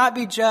 Believers will not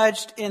be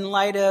judged in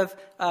light of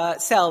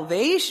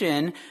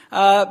salvation,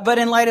 but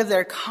in light of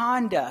their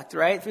conduct,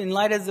 right? In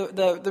light of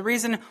the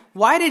reason,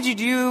 why did you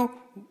do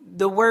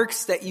the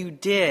works that you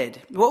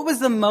did? What was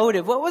the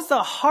motive? What was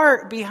the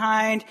heart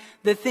behind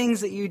the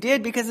things that you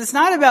did? Because it's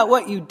not about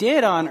what you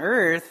did on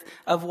earth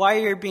of why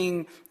you're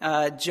being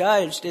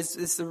judged.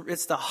 It's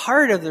the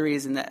heart of the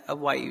reason of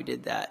why you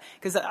did that.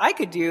 Because I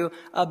could do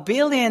a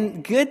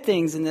billion good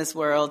things in this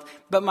world,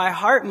 but my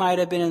heart might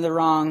have been in the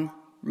wrong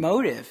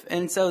motive.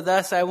 And so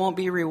thus I won't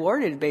be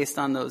rewarded based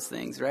on those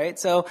things, right?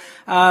 So,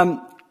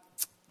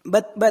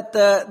 but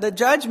the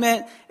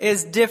judgment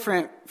is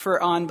different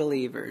for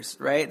unbelievers,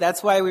 right?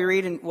 That's why we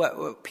read in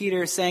what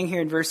Peter is saying here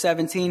in verse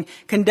 17,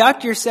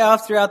 conduct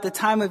yourself throughout the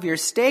time of your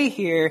stay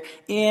here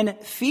in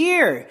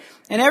fear.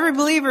 And every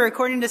believer,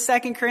 according to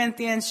 2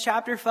 Corinthians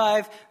chapter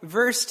 5,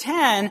 verse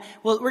 10,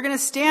 well, we're going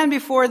to stand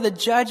before the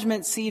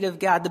judgment seat of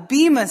God, the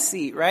bema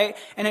seat, right?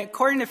 And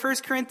according to 1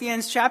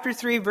 Corinthians chapter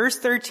 3, verse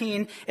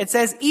 13, it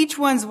says, each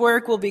one's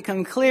work will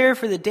become clear,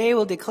 for the day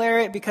will declare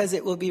it, because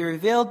it will be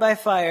revealed by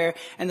fire,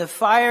 and the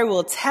fire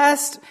will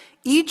test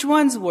each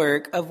one's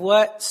work of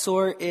what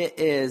sort it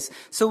is.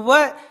 So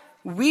what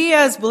we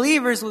as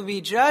believers will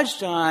be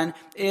judged on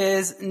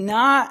is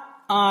not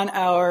on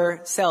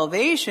our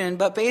salvation,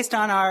 but based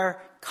on our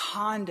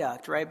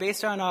conduct, right?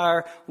 Based on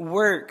our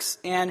works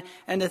and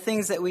the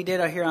things that we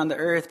did out here on the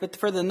earth. But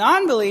for the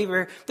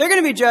non-believer, they're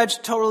going to be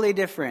judged totally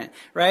different,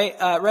 right?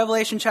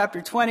 Revelation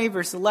chapter 20,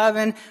 verse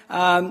 11,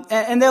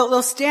 and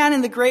they'll stand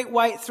in the great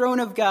white throne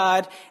of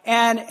God,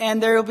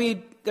 and they're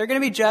going to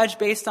be judged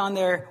based on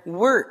their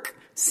work.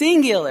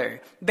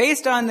 Singular,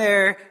 based on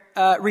their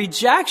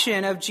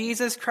rejection of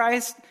Jesus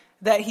Christ,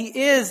 that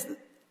he is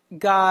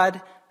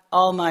God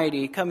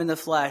Almighty, come in the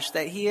flesh,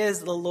 that he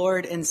is the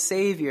Lord and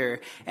Savior.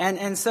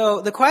 And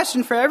so the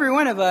question for every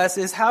one of us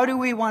is, how do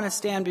we want to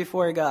stand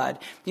before God?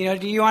 Do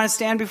you want to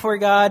stand before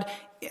God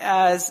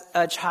as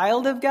a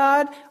child of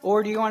God,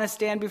 or do you want to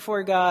stand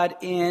before God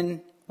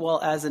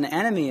as an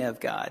enemy of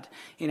God?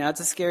 It's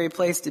a scary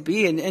place to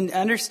be. And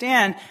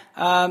understand,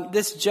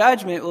 this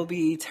judgment will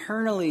be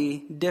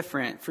eternally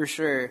different for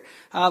sure.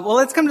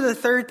 Let's come to the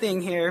third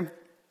thing here.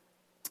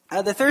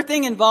 The third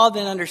thing involved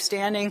in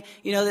understanding,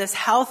 this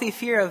healthy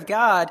fear of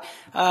God,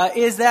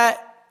 is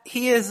that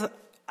he is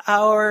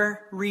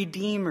our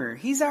Redeemer.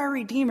 He's our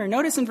Redeemer.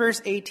 Notice in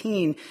verse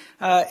 18,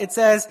 it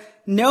says,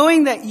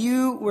 knowing that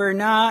you were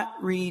not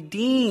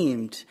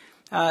redeemed.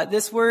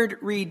 This word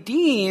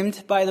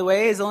redeemed, by the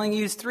way, is only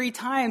used 3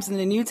 times in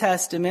the New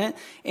Testament,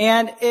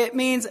 and it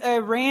means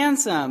a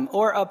ransom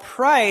or a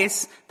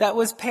price that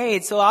was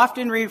paid. So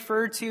often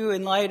referred to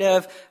in light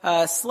of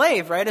a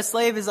slave, right? A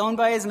slave is owned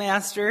by his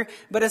master,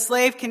 but a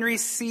slave can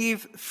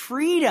receive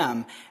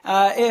freedom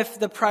if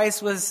the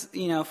price was,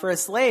 for a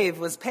slave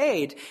was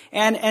paid.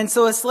 And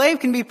so a slave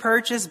can be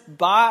purchased,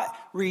 bought,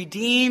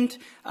 redeemed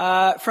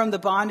from the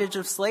bondage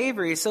of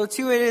slavery. So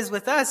too it is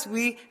with us.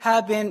 We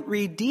have been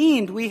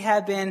redeemed. We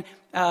have been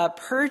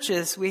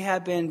purchased. We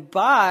have been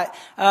bought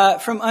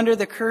from under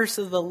the curse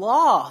of the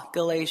law,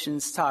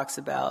 Galatians talks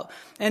about.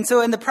 And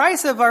so in the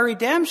price of our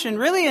redemption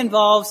really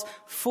involves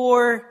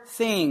 4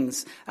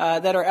 things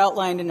that are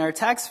outlined in our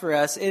text for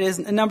us. It is,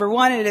 number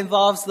 1, it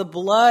involves the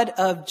blood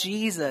of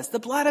Jesus. The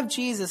blood of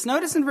Jesus.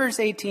 Notice in verse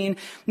 18,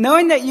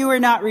 knowing that you were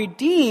not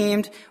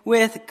redeemed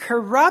with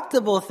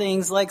corruptible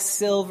things like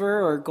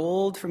silver or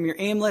gold from your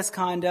aimless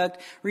conduct,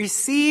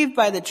 received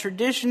by the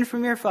tradition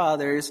from your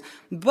fathers,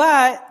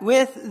 but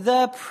with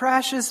the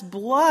precious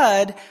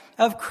blood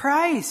of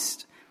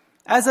Christ,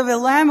 as of a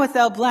lamb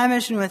without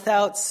blemish and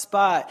without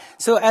spot.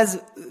 So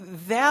as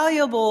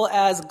valuable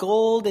as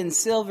gold and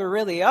silver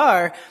really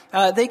are,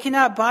 they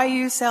cannot buy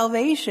you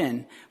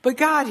salvation. But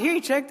God, here,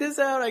 check this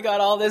out. I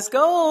got all this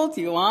gold.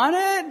 You want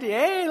it?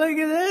 Yay, look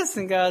at this.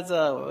 And God's,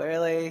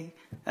 really?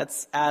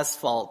 That's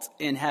asphalt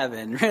in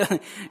heaven,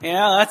 really.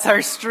 That's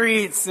our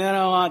streets. I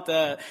don't want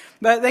that.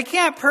 But they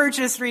can't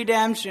purchase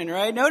redemption,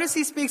 right? Notice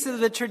he speaks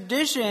of the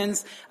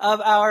traditions of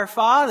our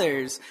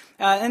fathers.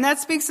 And that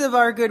speaks of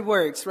our good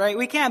works, right?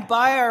 We can't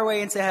buy our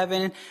way into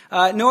heaven,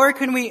 nor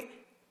can we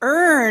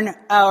earn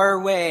our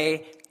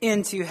way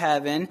into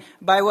heaven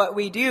by what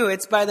we do.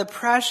 It's by the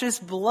precious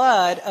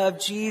blood of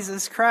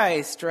Jesus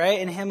Christ, right?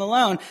 And him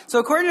alone. So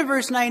according to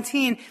verse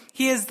 19,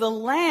 he is the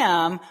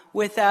lamb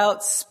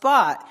without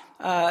spot.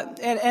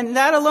 And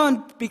that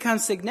alone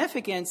becomes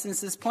significant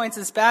since this points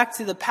us back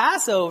to the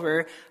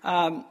Passover.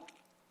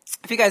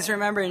 If you guys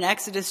remember in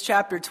Exodus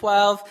chapter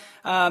 12,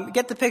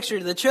 get the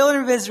picture. The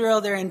children of Israel,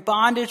 they're in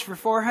bondage for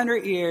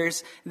 400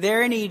 years.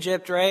 They're in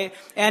Egypt, right?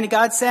 And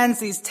God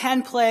sends these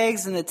 10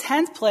 plagues, and the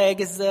 10th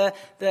plague is the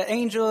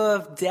angel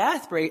of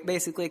death,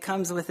 basically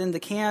comes within the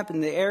camp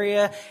in the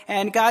area.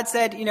 And God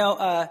said,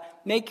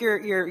 make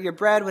your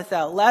bread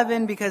without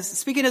leaven, because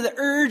speaking of the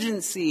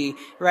urgency,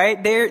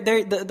 right?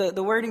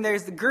 The wording there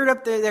is to gird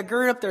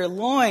up their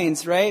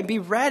loins, right? Be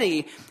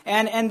ready.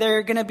 And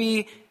they're going to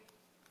be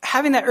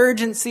having that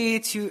urgency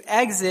to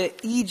exit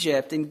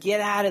Egypt and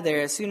get out of there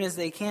as soon as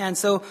they can.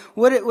 So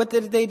what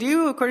did they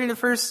do? According to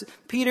 1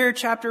 Peter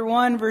chapter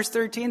 1, verse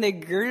 13, they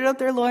girded up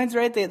their loins,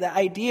 right? The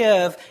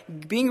idea of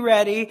being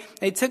ready.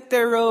 They took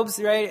their robes,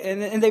 right?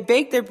 And they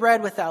baked their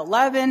bread without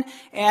leaven.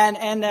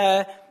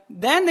 And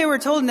Then they were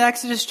told in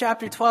Exodus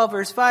chapter 12,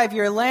 verse 5,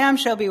 your lamb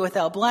shall be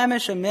without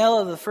blemish, a male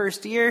of the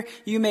first year.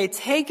 You may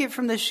take it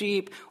from the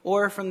sheep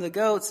or from the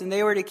goats. And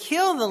they were to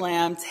kill the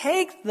lamb,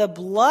 take the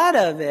blood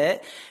of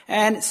it,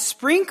 and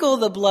sprinkle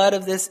the blood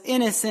of this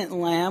innocent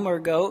lamb or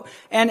goat.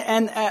 And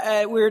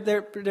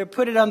they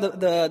put it on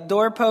the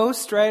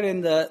doorpost, right,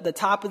 in the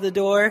top of the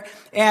door.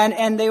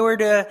 And they were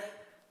to,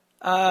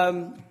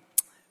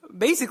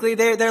 basically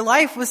their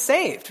life was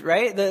saved,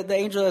 right? The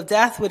angel of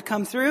death would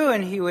come through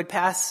and he would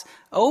pass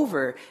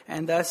over,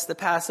 and thus the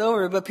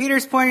Passover. But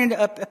Peter's pointing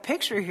to a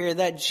picture here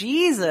that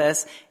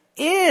Jesus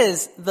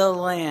is the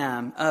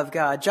Lamb of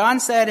God.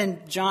 John said in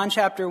John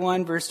chapter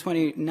 1 verse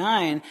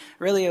 29,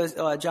 really it was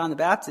John the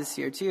Baptist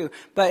here too,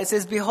 but it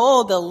says,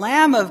 behold, the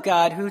Lamb of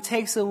God who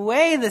takes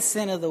away the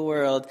sin of the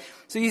world.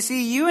 So you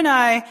see, you and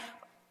I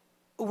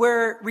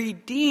were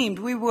redeemed.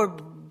 We were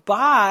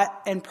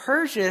bought and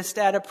purchased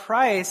at a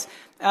price,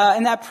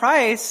 and that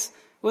price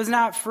was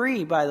not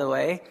free, by the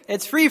way.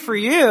 It's free for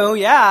you,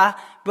 yeah,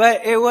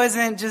 but it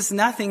wasn't just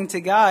nothing to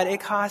God. It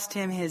cost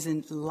him his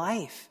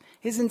life,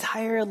 his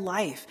entire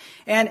life.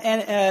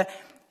 And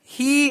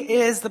he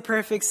is the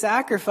perfect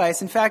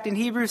sacrifice. In fact, in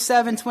Hebrews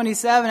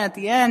 7:27 at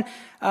the end,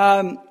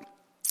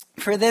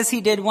 for this he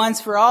did once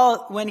for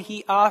all when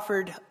he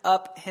offered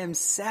up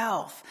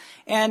himself.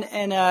 And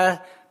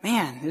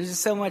man, there's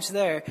just so much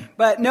there.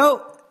 But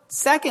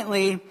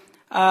secondly,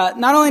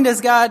 not only does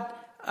God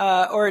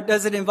or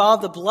does it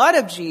involve the blood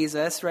of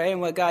Jesus, right,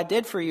 and what God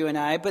did for you and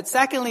I, but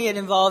secondly, it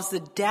involves the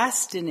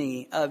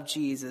destiny of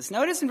Jesus.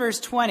 Notice in verse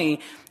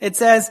 20, it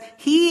says,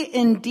 he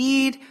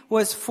indeed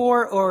was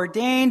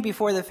foreordained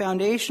before the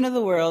foundation of the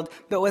world,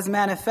 but was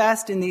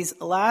manifest in these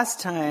last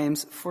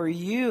times for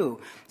you.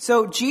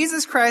 So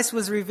Jesus Christ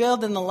was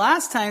revealed in the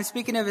last time,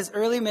 speaking of his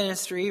early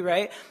ministry,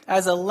 right,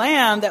 as a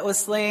lamb that was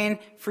slain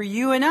for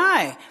you and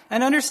I.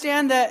 And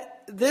understand that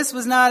this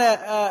was not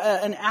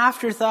an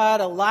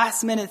afterthought, a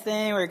last minute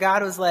thing where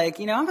God was like,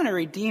 I'm going to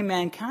redeem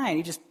mankind.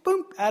 He just,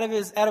 boom, out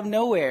of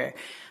nowhere.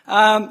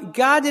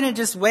 God didn't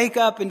just wake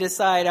up and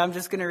decide, I'm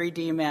just going to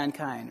redeem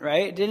mankind,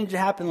 right? It didn't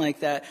happen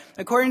like that.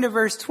 According to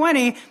verse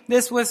 20,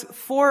 this was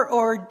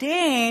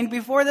foreordained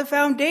before the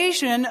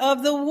foundation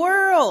of the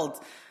world.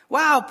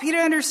 Wow, Peter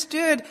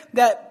understood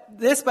that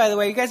this, by the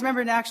way, you guys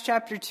remember in Acts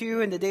chapter 2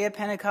 and the day of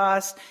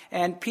Pentecost,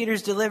 and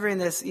Peter's delivering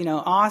this,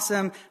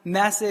 awesome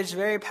message,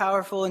 very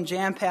powerful and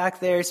jam-packed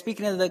there,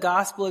 speaking of the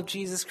gospel of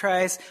Jesus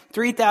Christ.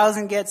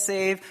 3,000 get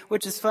saved,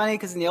 which is funny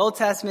because in the Old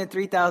Testament,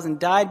 3,000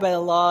 died by the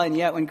law, and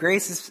yet when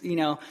grace is,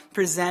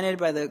 presented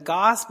by the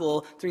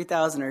gospel,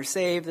 3,000 are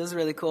saved. This is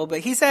really cool. But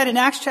he said in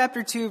Acts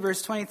chapter 2,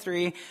 verse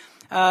 23,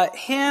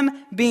 him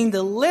being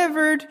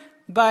delivered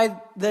by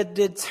the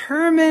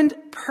determined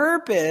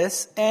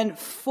purpose and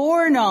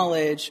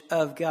foreknowledge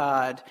of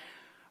God.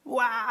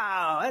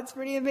 Wow, that's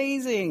pretty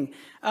amazing.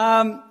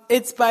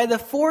 It's by the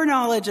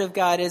foreknowledge of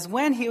God is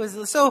when he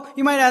was. So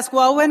you might ask,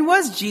 well, when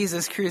was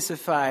Jesus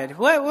crucified?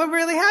 What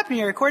really happened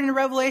here? According to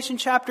Revelation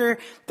chapter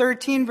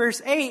 13, verse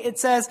 8, it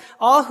says,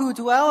 all who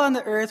dwell on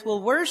the earth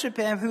will worship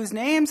him, whose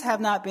names have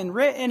not been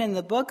written in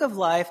the book of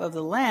life of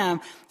the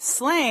Lamb,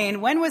 slain.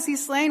 When was he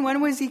slain?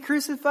 When was he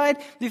crucified?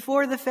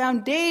 Before the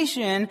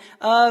foundation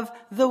of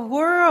the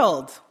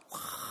world.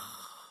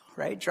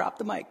 Right? Drop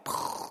the mic.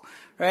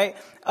 Right?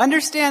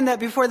 Understand that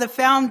before the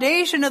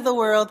foundation of the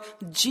world,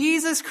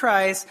 Jesus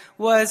Christ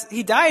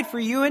he died for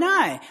you and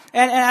I.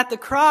 And at the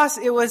cross,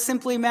 it was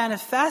simply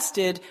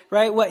manifested,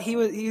 right? What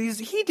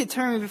he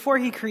determined before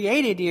he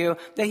created you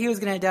that he was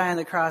going to die on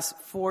the cross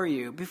for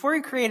you. Before he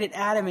created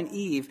Adam and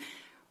Eve.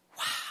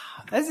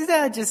 Wow. Isn't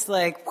that just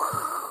like,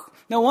 whew.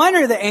 No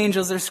wonder the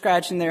angels are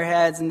scratching their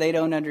heads and they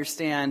don't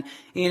understand,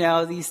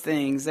 these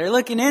things. They're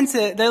looking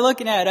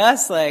at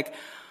us like,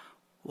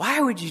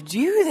 why would you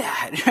do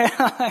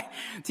that?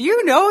 Do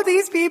you know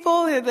these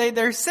people?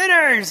 They're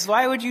sinners.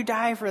 Why would you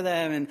die for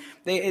them? And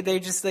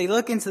they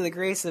look into the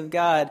grace of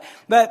God.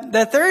 But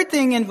the third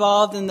thing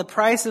involved in the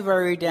price of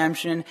our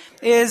redemption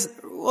is,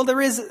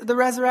 there is the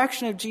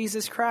resurrection of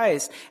Jesus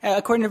Christ.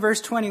 According to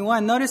verse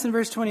 21, notice in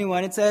verse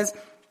 21, it says,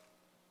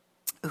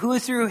 who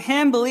through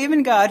him believe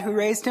in God who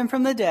raised him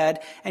from the dead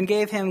and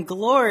gave him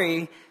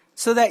glory,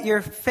 so that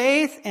your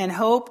faith and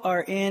hope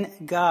are in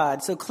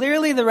God. So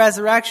clearly the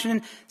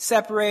resurrection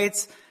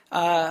separates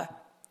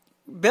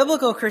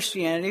biblical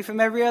Christianity from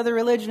every other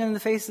religion in the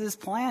face of this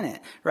planet,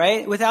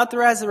 right? Without the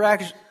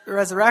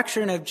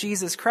resurrection of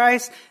Jesus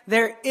Christ,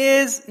 there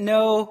is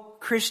no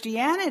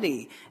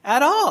Christianity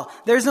at all.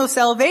 There's no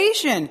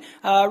salvation.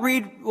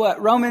 Read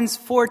Romans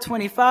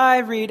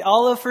 4:25. Read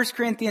all of 1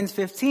 Corinthians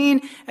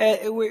 15.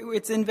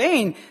 It's in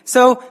vain.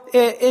 So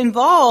it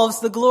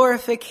involves the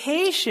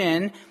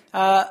glorification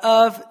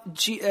of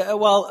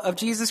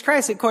Jesus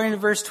Christ, according to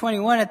verse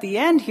 21 at the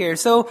end here.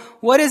 So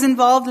what is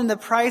involved in the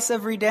price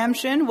of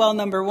redemption? Well,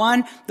 number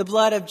 1, the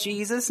blood of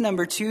Jesus.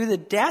 Number 2, the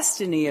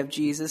destiny of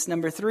Jesus.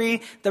 Number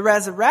 3, the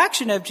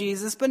resurrection of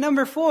Jesus. But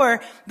number 4,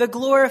 the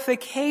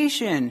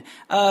glorification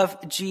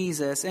of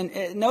Jesus.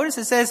 And notice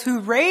it says,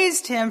 who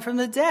raised him from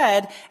the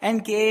dead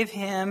and gave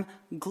him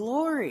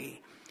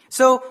glory.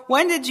 So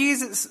when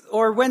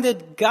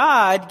did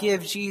God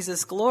give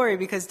Jesus glory?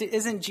 Because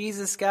isn't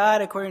Jesus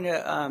God according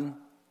to,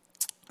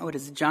 what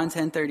is it, John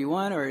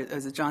 10:31, or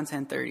is it John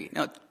 10:30?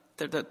 No,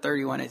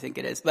 31 I think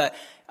it is. But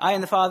I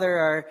and the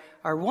Father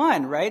are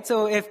one, right?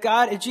 So if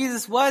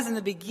Jesus was in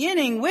the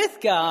beginning with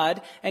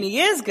God, and he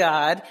is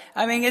God,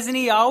 I mean, isn't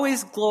he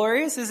always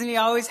glorious? Doesn't he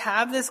always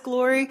have this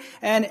glory?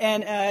 And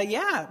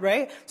yeah,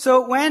 right?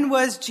 So when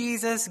was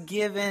Jesus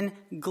given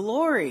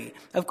glory?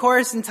 Of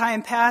course, in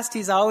time past,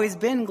 he's always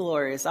been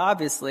glorious,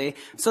 obviously.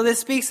 So this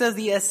speaks of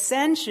the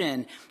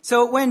ascension.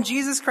 So when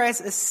Jesus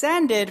Christ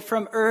ascended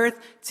from earth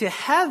to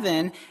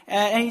heaven,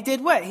 and he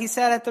did what? He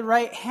sat at the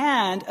right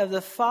hand of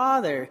the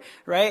Father,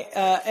 right?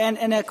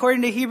 And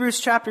according to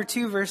Hebrews chapter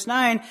 2, verse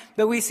 9,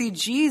 but we see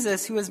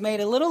Jesus, who was made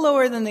a little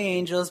lower than the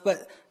angels,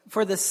 but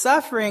for the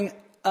suffering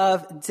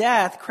of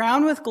death,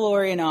 crowned with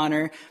glory and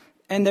honor.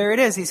 And there it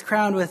is, he's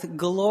crowned with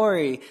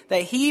glory,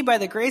 that he, by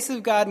the grace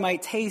of God,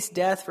 might taste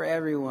death for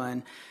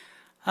everyone.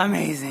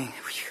 Amazing.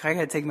 I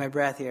gotta take my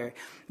breath here.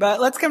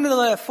 But let's come to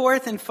the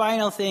fourth and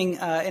final thing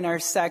in our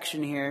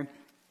section here,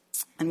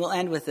 and we'll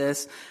end with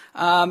this.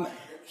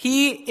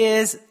 He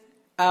is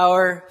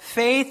our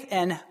faith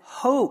and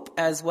hope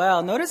as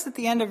well. Notice at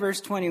the end of verse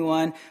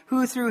 21,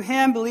 who through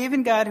him believe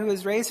in God who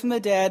was raised from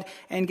the dead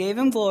and gave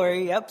him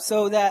glory. Yep,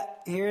 so that,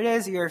 here it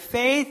is, your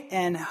faith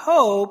and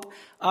hope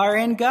are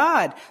in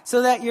God.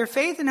 So that your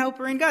faith and hope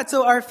are in God.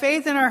 So our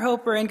faith and our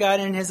hope are in God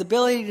and his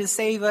ability to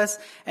save us.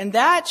 And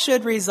that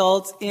should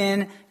result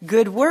in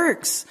good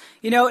works.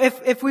 You know,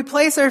 if we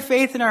place our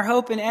faith and our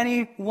hope in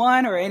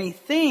anyone or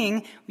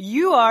anything,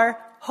 you are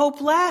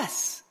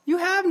hopeless. You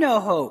have no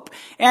hope.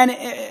 And,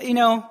 you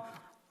know,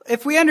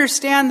 if we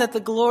understand that the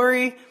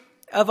glory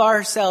of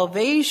our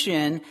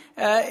salvation,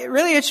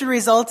 it should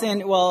result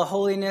in,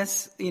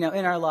 holiness, you know,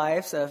 in our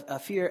lives, a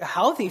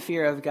healthy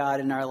fear of God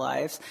in our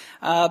lives.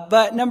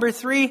 But number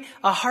 3,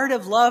 a heart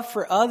of love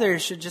for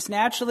others should just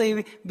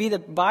naturally be the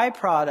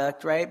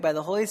byproduct, right, by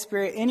the Holy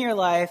Spirit in your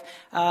life.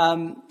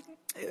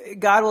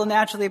 God will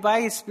naturally,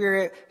 by his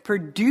Spirit,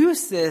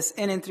 produce this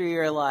in and through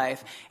your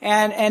life.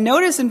 And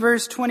notice in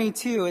verse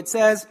 22, it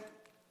says,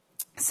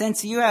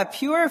 since you have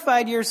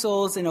purified your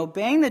souls in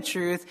obeying the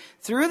truth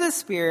through the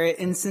Spirit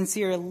in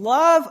sincere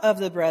love of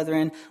the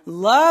brethren,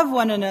 love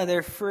one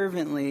another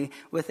fervently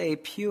with a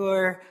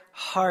pure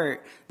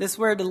heart. This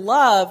word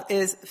love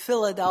is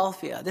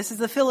Philadelphia. This is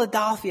the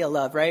Philadelphia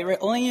love, right?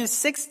 Only used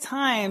 6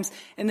 times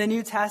in the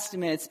New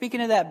Testament. It's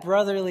speaking of that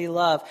brotherly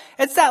love.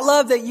 It's that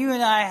love that you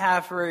and I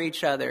have for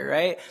each other,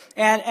 right?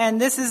 And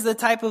this is the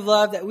type of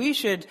love that we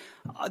should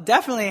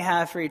definitely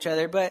have for each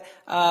other. But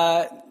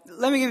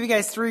let me give you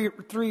guys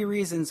three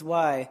reasons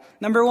why.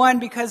 Number 1,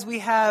 because we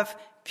have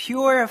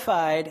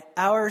purified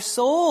our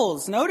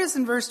souls. Notice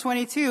in verse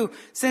 22,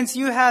 since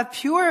you have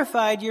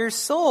purified your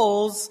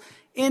souls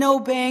in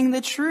obeying the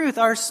truth.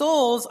 Our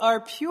souls are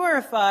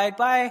purified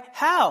by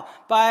how?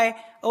 By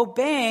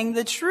obeying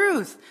the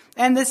truth.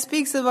 And this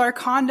speaks of our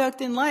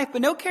conduct in life.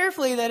 But note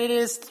carefully that it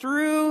is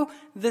through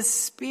the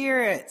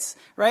Spirit,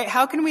 right?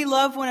 How can we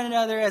love one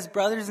another as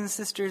brothers and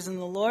sisters in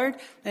the Lord?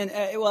 And,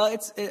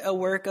 it's a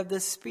work of the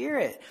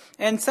Spirit.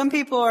 And some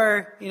people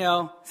are, you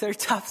know, they're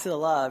tough to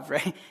love,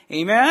 right?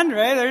 Amen,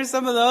 right? There's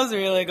some of those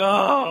where you're like,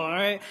 oh,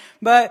 right?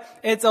 But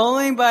it's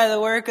only by the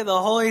work of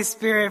the Holy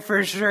Spirit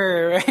for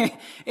sure, right?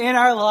 In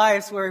our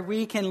lives where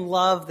we can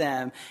love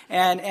them.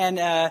 And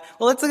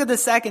let's look at the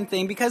second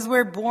thing. Because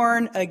we're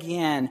born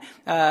again,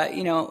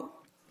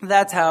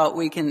 that's how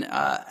we can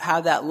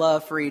have that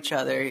love for each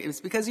other.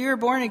 It's because you were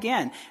born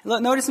again.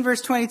 Notice in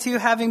verse 22,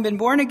 having been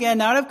born again,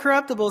 not of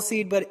corruptible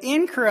seed, but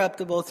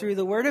incorruptible through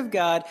the word of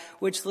God,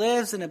 which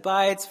lives and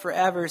abides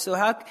forever. So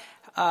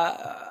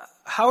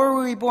how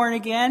are we born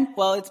again?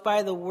 Well, it's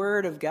by the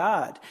Word of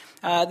God.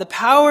 The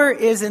power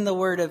is in the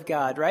Word of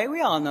God, right?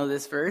 We all know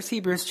this verse.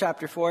 Hebrews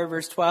chapter 4,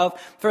 verse 12.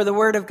 For the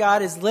Word of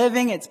God is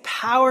living, it's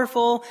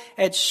powerful,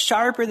 it's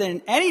sharper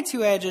than any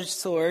two-edged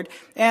sword,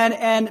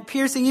 and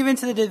piercing even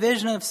to the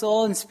division of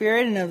soul and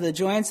spirit and of the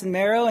joints and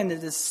marrow, and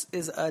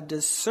is a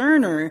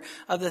discerner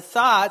of the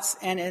thoughts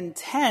and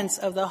intents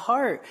of the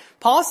heart.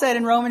 Paul said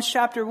in Romans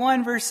chapter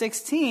 1, verse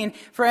 16,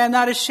 for I am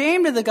not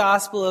ashamed of the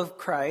gospel of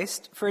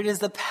Christ, for it is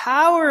the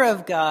power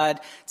of God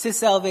to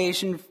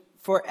salvation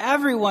for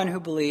everyone who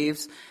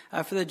believes,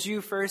 for the Jew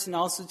first and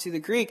also to the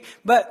Greek.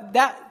 But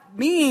that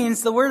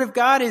means the word of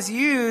God is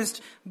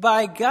used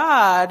by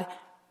God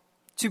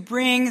to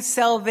bring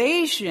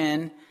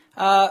salvation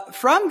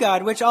from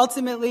God, which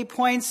ultimately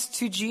points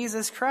to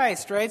Jesus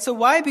Christ, right? So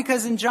why?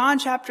 Because in John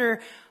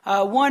chapter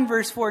 1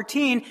 verse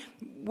 14,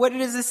 what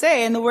does it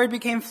say? And the Word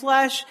became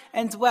flesh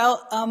and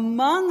dwelt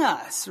among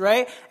us,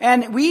 right?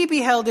 And we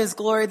beheld His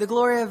glory, the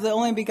glory of the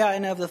only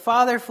begotten of the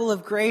Father, full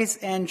of grace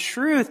and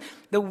truth.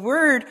 The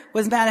Word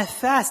was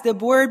manifest. The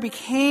Word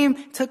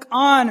took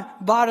on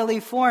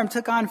bodily form,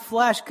 took on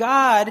flesh.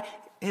 God,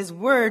 His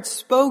Word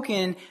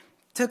spoken,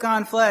 took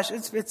on flesh.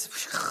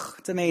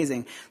 It's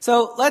amazing.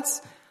 So let's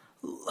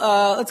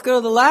go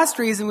to the last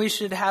reason we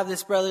should have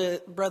this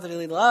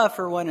brotherly love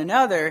for one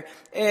another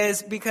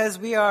is because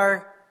we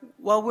are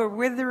while we're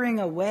withering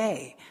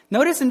away.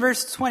 Notice in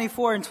verse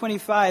 24 and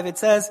 25, it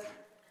says,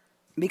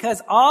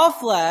 because all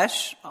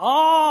flesh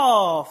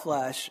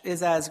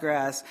is as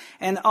grass,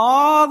 and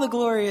all the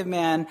glory of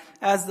man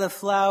as the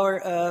flower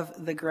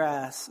of the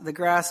grass. The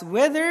grass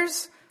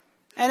withers,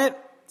 and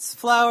its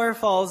flower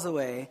falls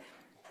away.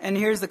 And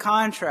here's the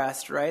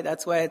contrast, right?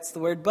 That's why it's the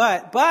word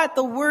but. But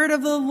the word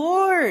of the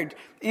Lord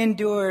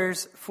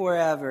endures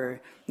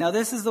forever. Now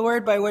this is the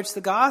word by which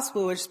the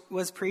gospel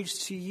was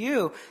preached to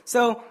you.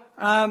 So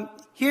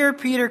here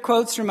Peter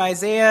quotes from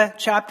Isaiah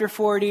chapter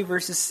 40,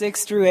 verses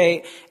 6 through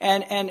 8.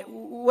 And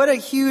what a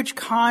huge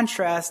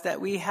contrast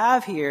that we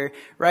have here,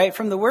 right?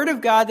 From the word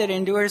of God that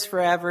endures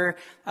forever,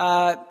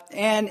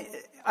 and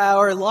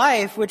our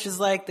life, which is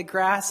like the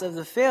grass of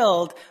the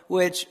field,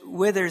 which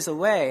withers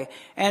away.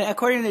 And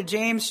according to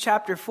James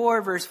chapter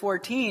 4, verse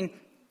 14,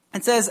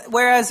 it says,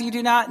 whereas you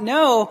do not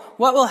know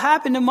what will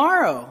happen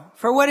tomorrow.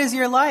 For what is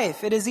your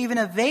life? It is even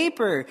a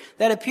vapor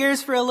that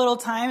appears for a little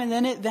time and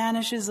then it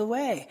vanishes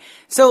away.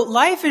 So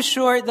life is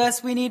short,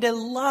 thus we need to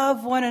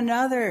love one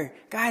another.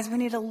 Guys, we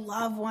need to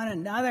love one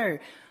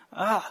another.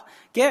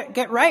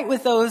 Get right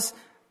with those,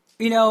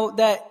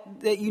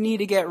 that you need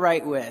to get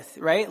right with,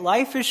 right?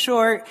 Life is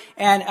short,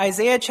 and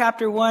Isaiah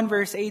chapter 1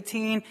 verse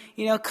 18,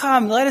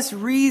 come, let us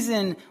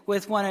reason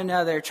with one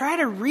another. Try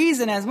to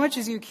reason as much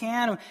as you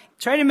can.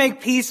 Try to make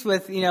peace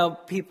with,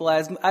 people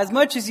as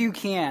much as you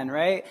can,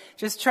 right?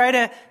 Just try,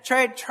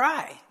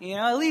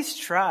 at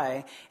least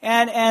try.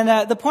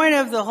 And the point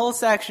of the whole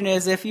section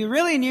is, if you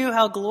really knew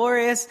how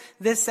glorious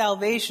this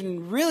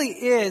salvation really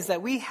is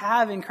that we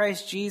have in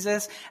Christ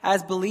Jesus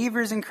as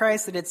believers in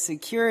Christ, that it's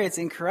secure, it's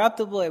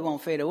incorruptible, it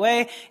won't fade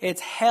away,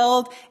 it's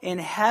held in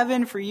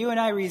heaven for you and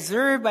I,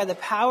 reserved by the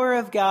power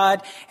of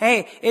God.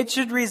 Hey, it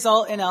should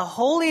result in a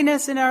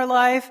holiness in our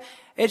life.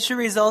 It should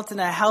result in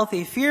a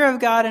healthy fear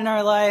of God in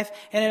our life,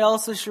 and it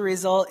also should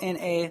result in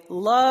a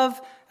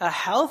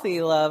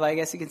healthy love, I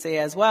guess you could say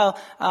as well,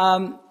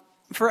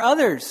 for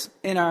others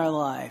in our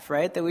life,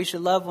 right? That we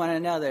should love one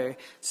another.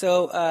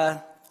 So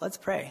let's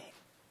pray.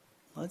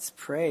 Let's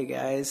pray,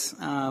 guys.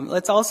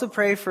 Let's also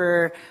pray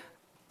for,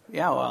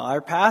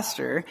 our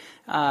pastor,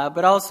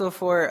 but also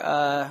for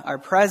our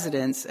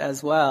presidents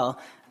as well.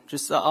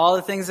 Just all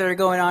the things that are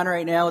going on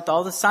right now, with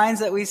all the signs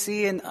that we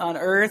see on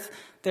earth,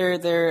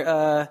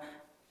 they're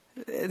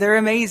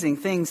amazing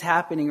things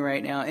happening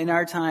right now in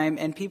our time,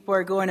 and people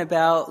are going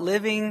about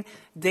living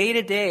day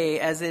to day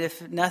as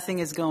if nothing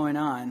is going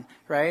on,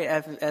 right?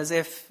 As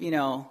if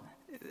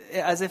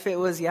it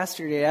was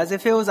yesterday, as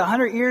if it was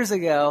 100 years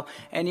ago,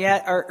 and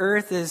yet our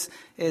earth is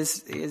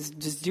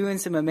just doing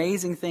some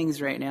amazing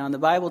things right now. And the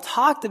Bible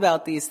talked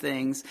about these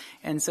things.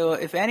 And so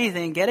if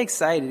anything, get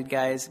excited,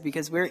 guys,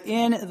 because we're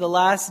in the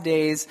last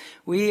days.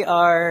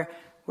 We're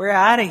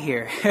out of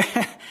here.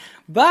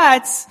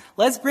 But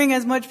let's bring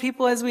as much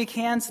people as we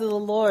can to the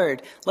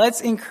Lord.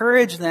 Let's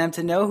encourage them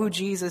to know who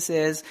Jesus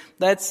is.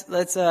 Let's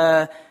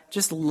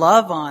just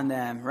love on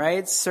them,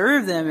 right?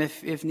 Serve them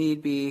if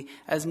need be,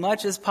 as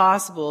much as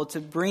possible to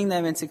bring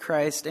them into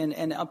Christ,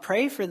 and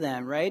pray for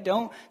them, right?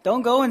 Don't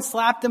go and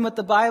slap them with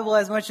the Bible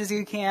as much as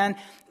you can.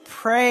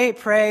 Pray.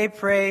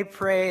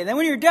 And then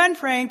when you're done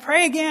praying,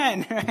 pray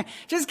again.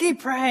 Just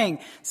keep praying.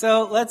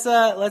 So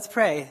let's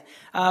pray.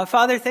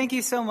 Father, thank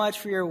you so much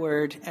for your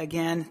word.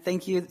 Again,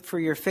 thank you for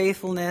your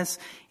faithfulness.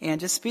 And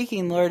just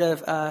speaking, Lord,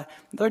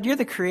 Lord, you're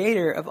the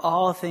creator of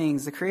all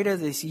things, the creator of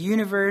this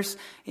universe.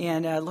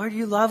 And Lord,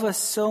 you love us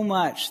so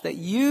much that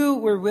you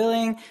were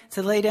willing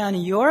to lay down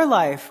your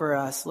life for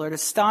us, Lord,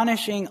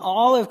 astonishing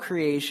all of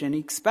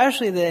creation,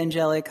 especially the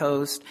angelic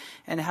host,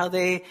 and how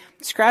they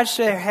scratch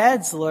their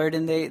heads, Lord,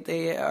 and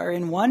they are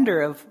in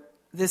wonder of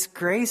this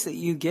grace that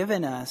you've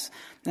given us.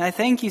 And I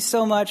thank you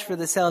so much for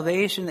the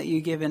salvation that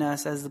you've given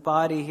us as the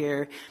body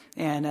here,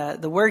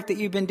 and the work that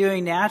you've been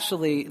doing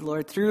naturally,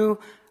 Lord, through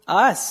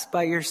us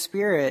by your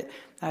Spirit.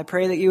 I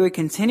pray that you would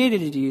continue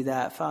to do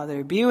that,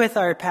 Father. Be with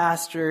our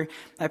pastor.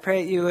 I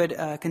pray that you would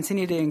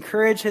continue to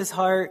encourage his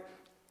heart,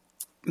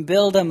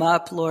 build him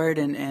up, Lord,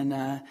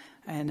 and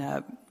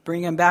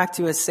bring him back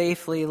to us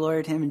safely,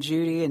 Lord, him and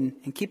Judy, and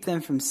keep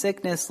them from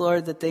sickness,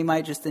 Lord, that they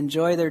might just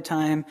enjoy their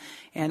time.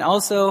 And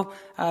also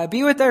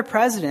be with our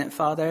president,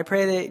 Father. I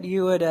pray that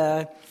you would,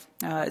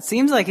 it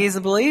seems like he's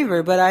a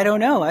believer, but I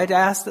don't know. I'd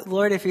ask that,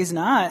 Lord, if he's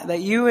not,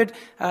 that you would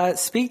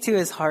speak to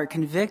his heart,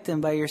 convict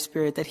him by your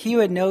Spirit, that he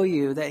would know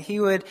you, that he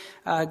would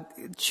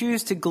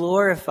choose to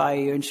glorify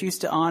you and choose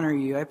to honor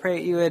you. I pray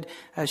that you would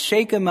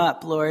shake him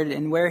up, Lord,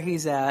 and where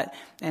he's at,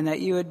 and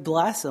that you would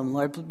bless him,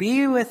 Lord.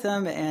 Be with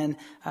him, and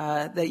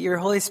that your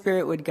Holy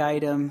Spirit would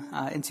guide him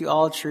into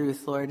all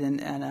truth, Lord.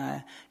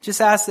 And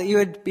just ask that you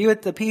would be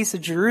with the peace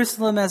of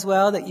Jerusalem as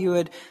well, that you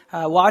would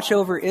watch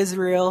over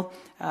Israel,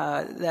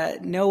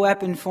 that no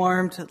weapon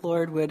formed,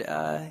 Lord, would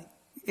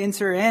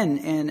enter in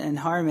and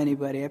harm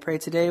anybody. I pray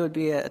today would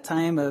be a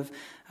time of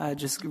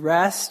just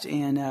rest,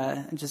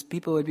 and just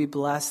people would be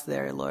blessed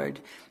there,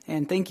 Lord.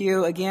 And thank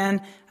you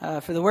again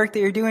for the work that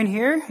you're doing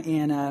here.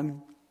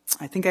 And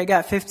I think I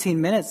got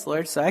 15 minutes,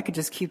 Lord, so I could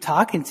just keep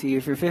talking to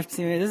you for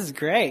 15 minutes. This is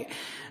great.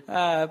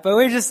 But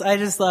I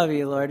just love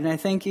you, Lord. And I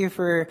thank you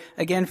for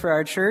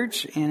our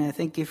church. And I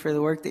thank you for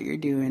the work that you're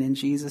doing. In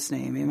Jesus'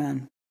 name,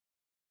 amen.